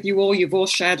follow up with you all. You've all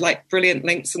shared like brilliant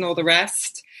links and all the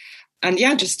rest. And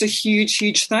yeah, just a huge,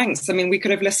 huge thanks. I mean, we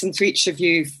could have listened to each of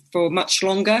you for much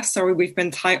longer. Sorry, we've been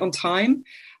tight on time,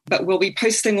 but we'll be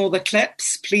posting all the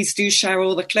clips. Please do share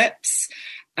all the clips.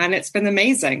 And it's been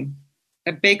amazing.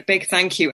 A big, big thank you.